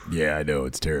 Yeah, I know,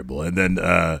 it's terrible. And then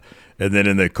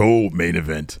in the co-main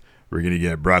event, we're going to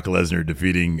get Brock Lesnar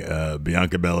defeating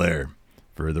Bianca Belair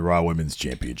for the Raw Women's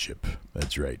Championship.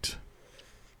 That's right.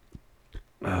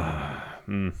 I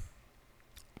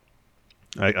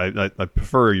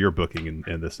prefer your booking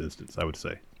in this instance, I would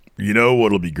say. You know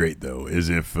what'll be great, though, is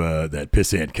if that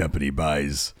pissant company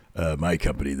buys my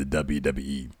company, the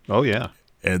WWE. Oh, yeah.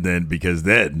 And then, because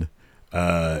then,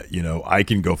 I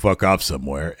can go fuck off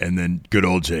somewhere, and then good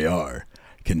old JR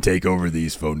can take over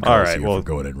these phone calls here for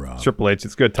Going in Raw. Triple H,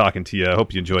 it's good talking to you. I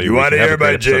hope you enjoy your You want to hear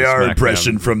my JR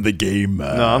impression from the game? No,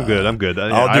 I'm good.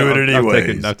 I'll do it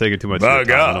anyways. I've taken too much of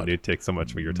your time. I don't need to take so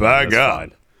much of your time. By That's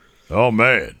God. fine. Oh,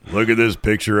 man. Look at this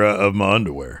picture of my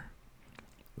underwear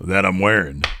that I'm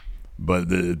wearing. But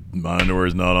my underwear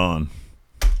is not on.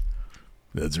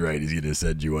 That's right. He's going to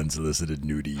send you unsolicited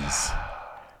nudies.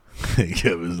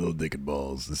 Give his little dick and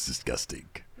balls. It's disgusting.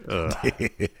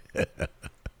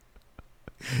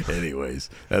 Anyways,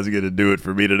 that's going to do it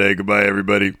for me today. Goodbye,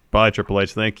 everybody. Bye, Triple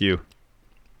H. Thank you.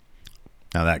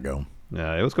 How'd that go?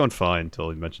 Yeah, it was going fine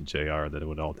until he mentioned JR, then it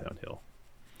went all downhill.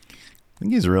 I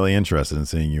think he's really interested in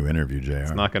seeing you interview JR.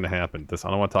 It's not going to happen. I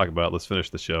don't want to talk about it. Let's finish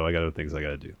the show. I got other things I got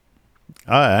to do.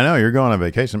 I know you're going on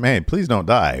vacation. Man, please don't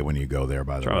die when you go there,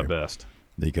 by the way. Try my best.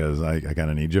 Because I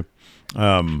kind of need you.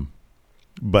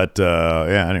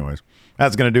 Anyways,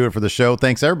 that's going to do it for the show.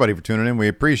 Thanks, everybody, for tuning in. We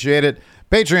appreciate it.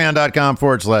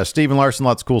 Patreon.com/Steven Larson.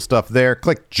 Lots of cool stuff there.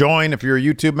 Click join if you're a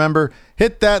YouTube member.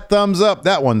 Hit that thumbs up.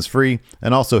 That one's free.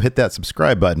 And also hit that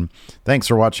subscribe button. Thanks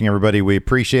for watching, everybody. We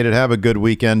appreciate it. Have a good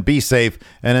weekend. Be safe.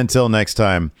 And until next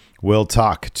time, we'll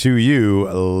talk to you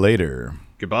later.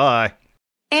 Goodbye.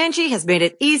 Angie has made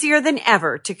it easier than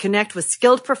ever to connect with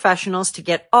skilled professionals to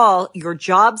get all your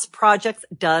jobs projects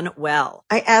done well.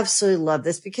 I absolutely love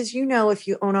this because, if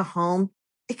you own a home,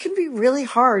 it can be really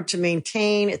hard to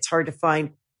maintain. It's hard to find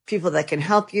people that can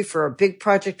help you for a big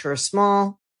project or a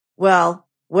small. Well,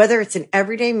 whether it's in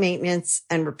everyday maintenance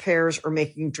and repairs or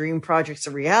making dream projects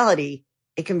a reality,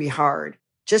 it can be hard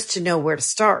just to know where to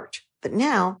start. But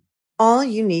now all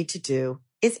you need to do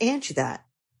is Angie that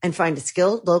and find a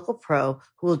skilled local pro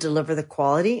who will deliver the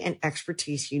quality and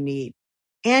expertise you need.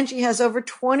 Angie has over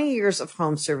 20 years of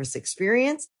home service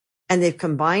experience, and they've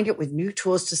combined it with new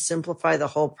tools to simplify the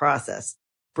whole process.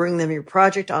 Bring them your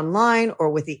project online or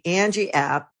with the Angie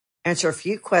app, answer a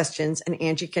few questions, and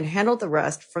Angie can handle the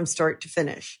rest from start to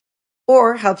finish.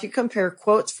 Or help you compare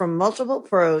quotes from multiple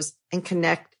pros and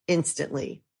connect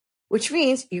instantly. Which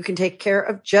means you can take care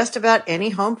of just about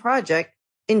any home project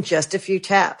in just a few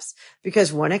taps.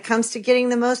 Because when it comes to getting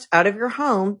the most out of your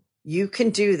home, you can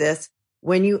do this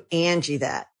when you Angie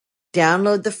that.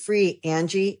 Download the free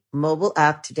Angie mobile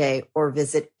app today or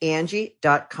visit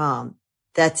Angie.com.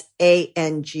 That's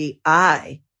ANGI.com.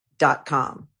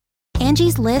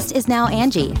 Angie's List is now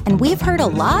Angie, and we've heard a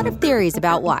lot of theories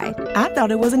about why. I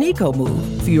thought it was an eco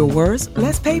move. Fewer words,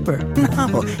 less paper.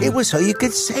 No, it was so you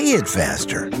could say it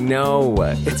faster. No,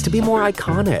 it's to be more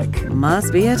iconic.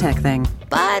 Must be a tech thing.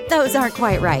 But those aren't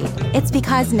quite right. It's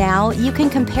because now you can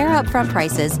compare upfront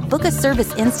prices, book a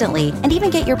service instantly, and even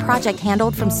get your project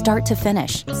handled from start to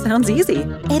finish. Sounds easy.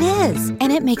 It is,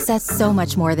 and it makes us so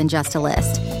much more than just a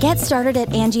list. Get started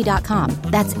at Angie.com.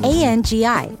 That's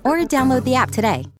ANGI, or download the app today.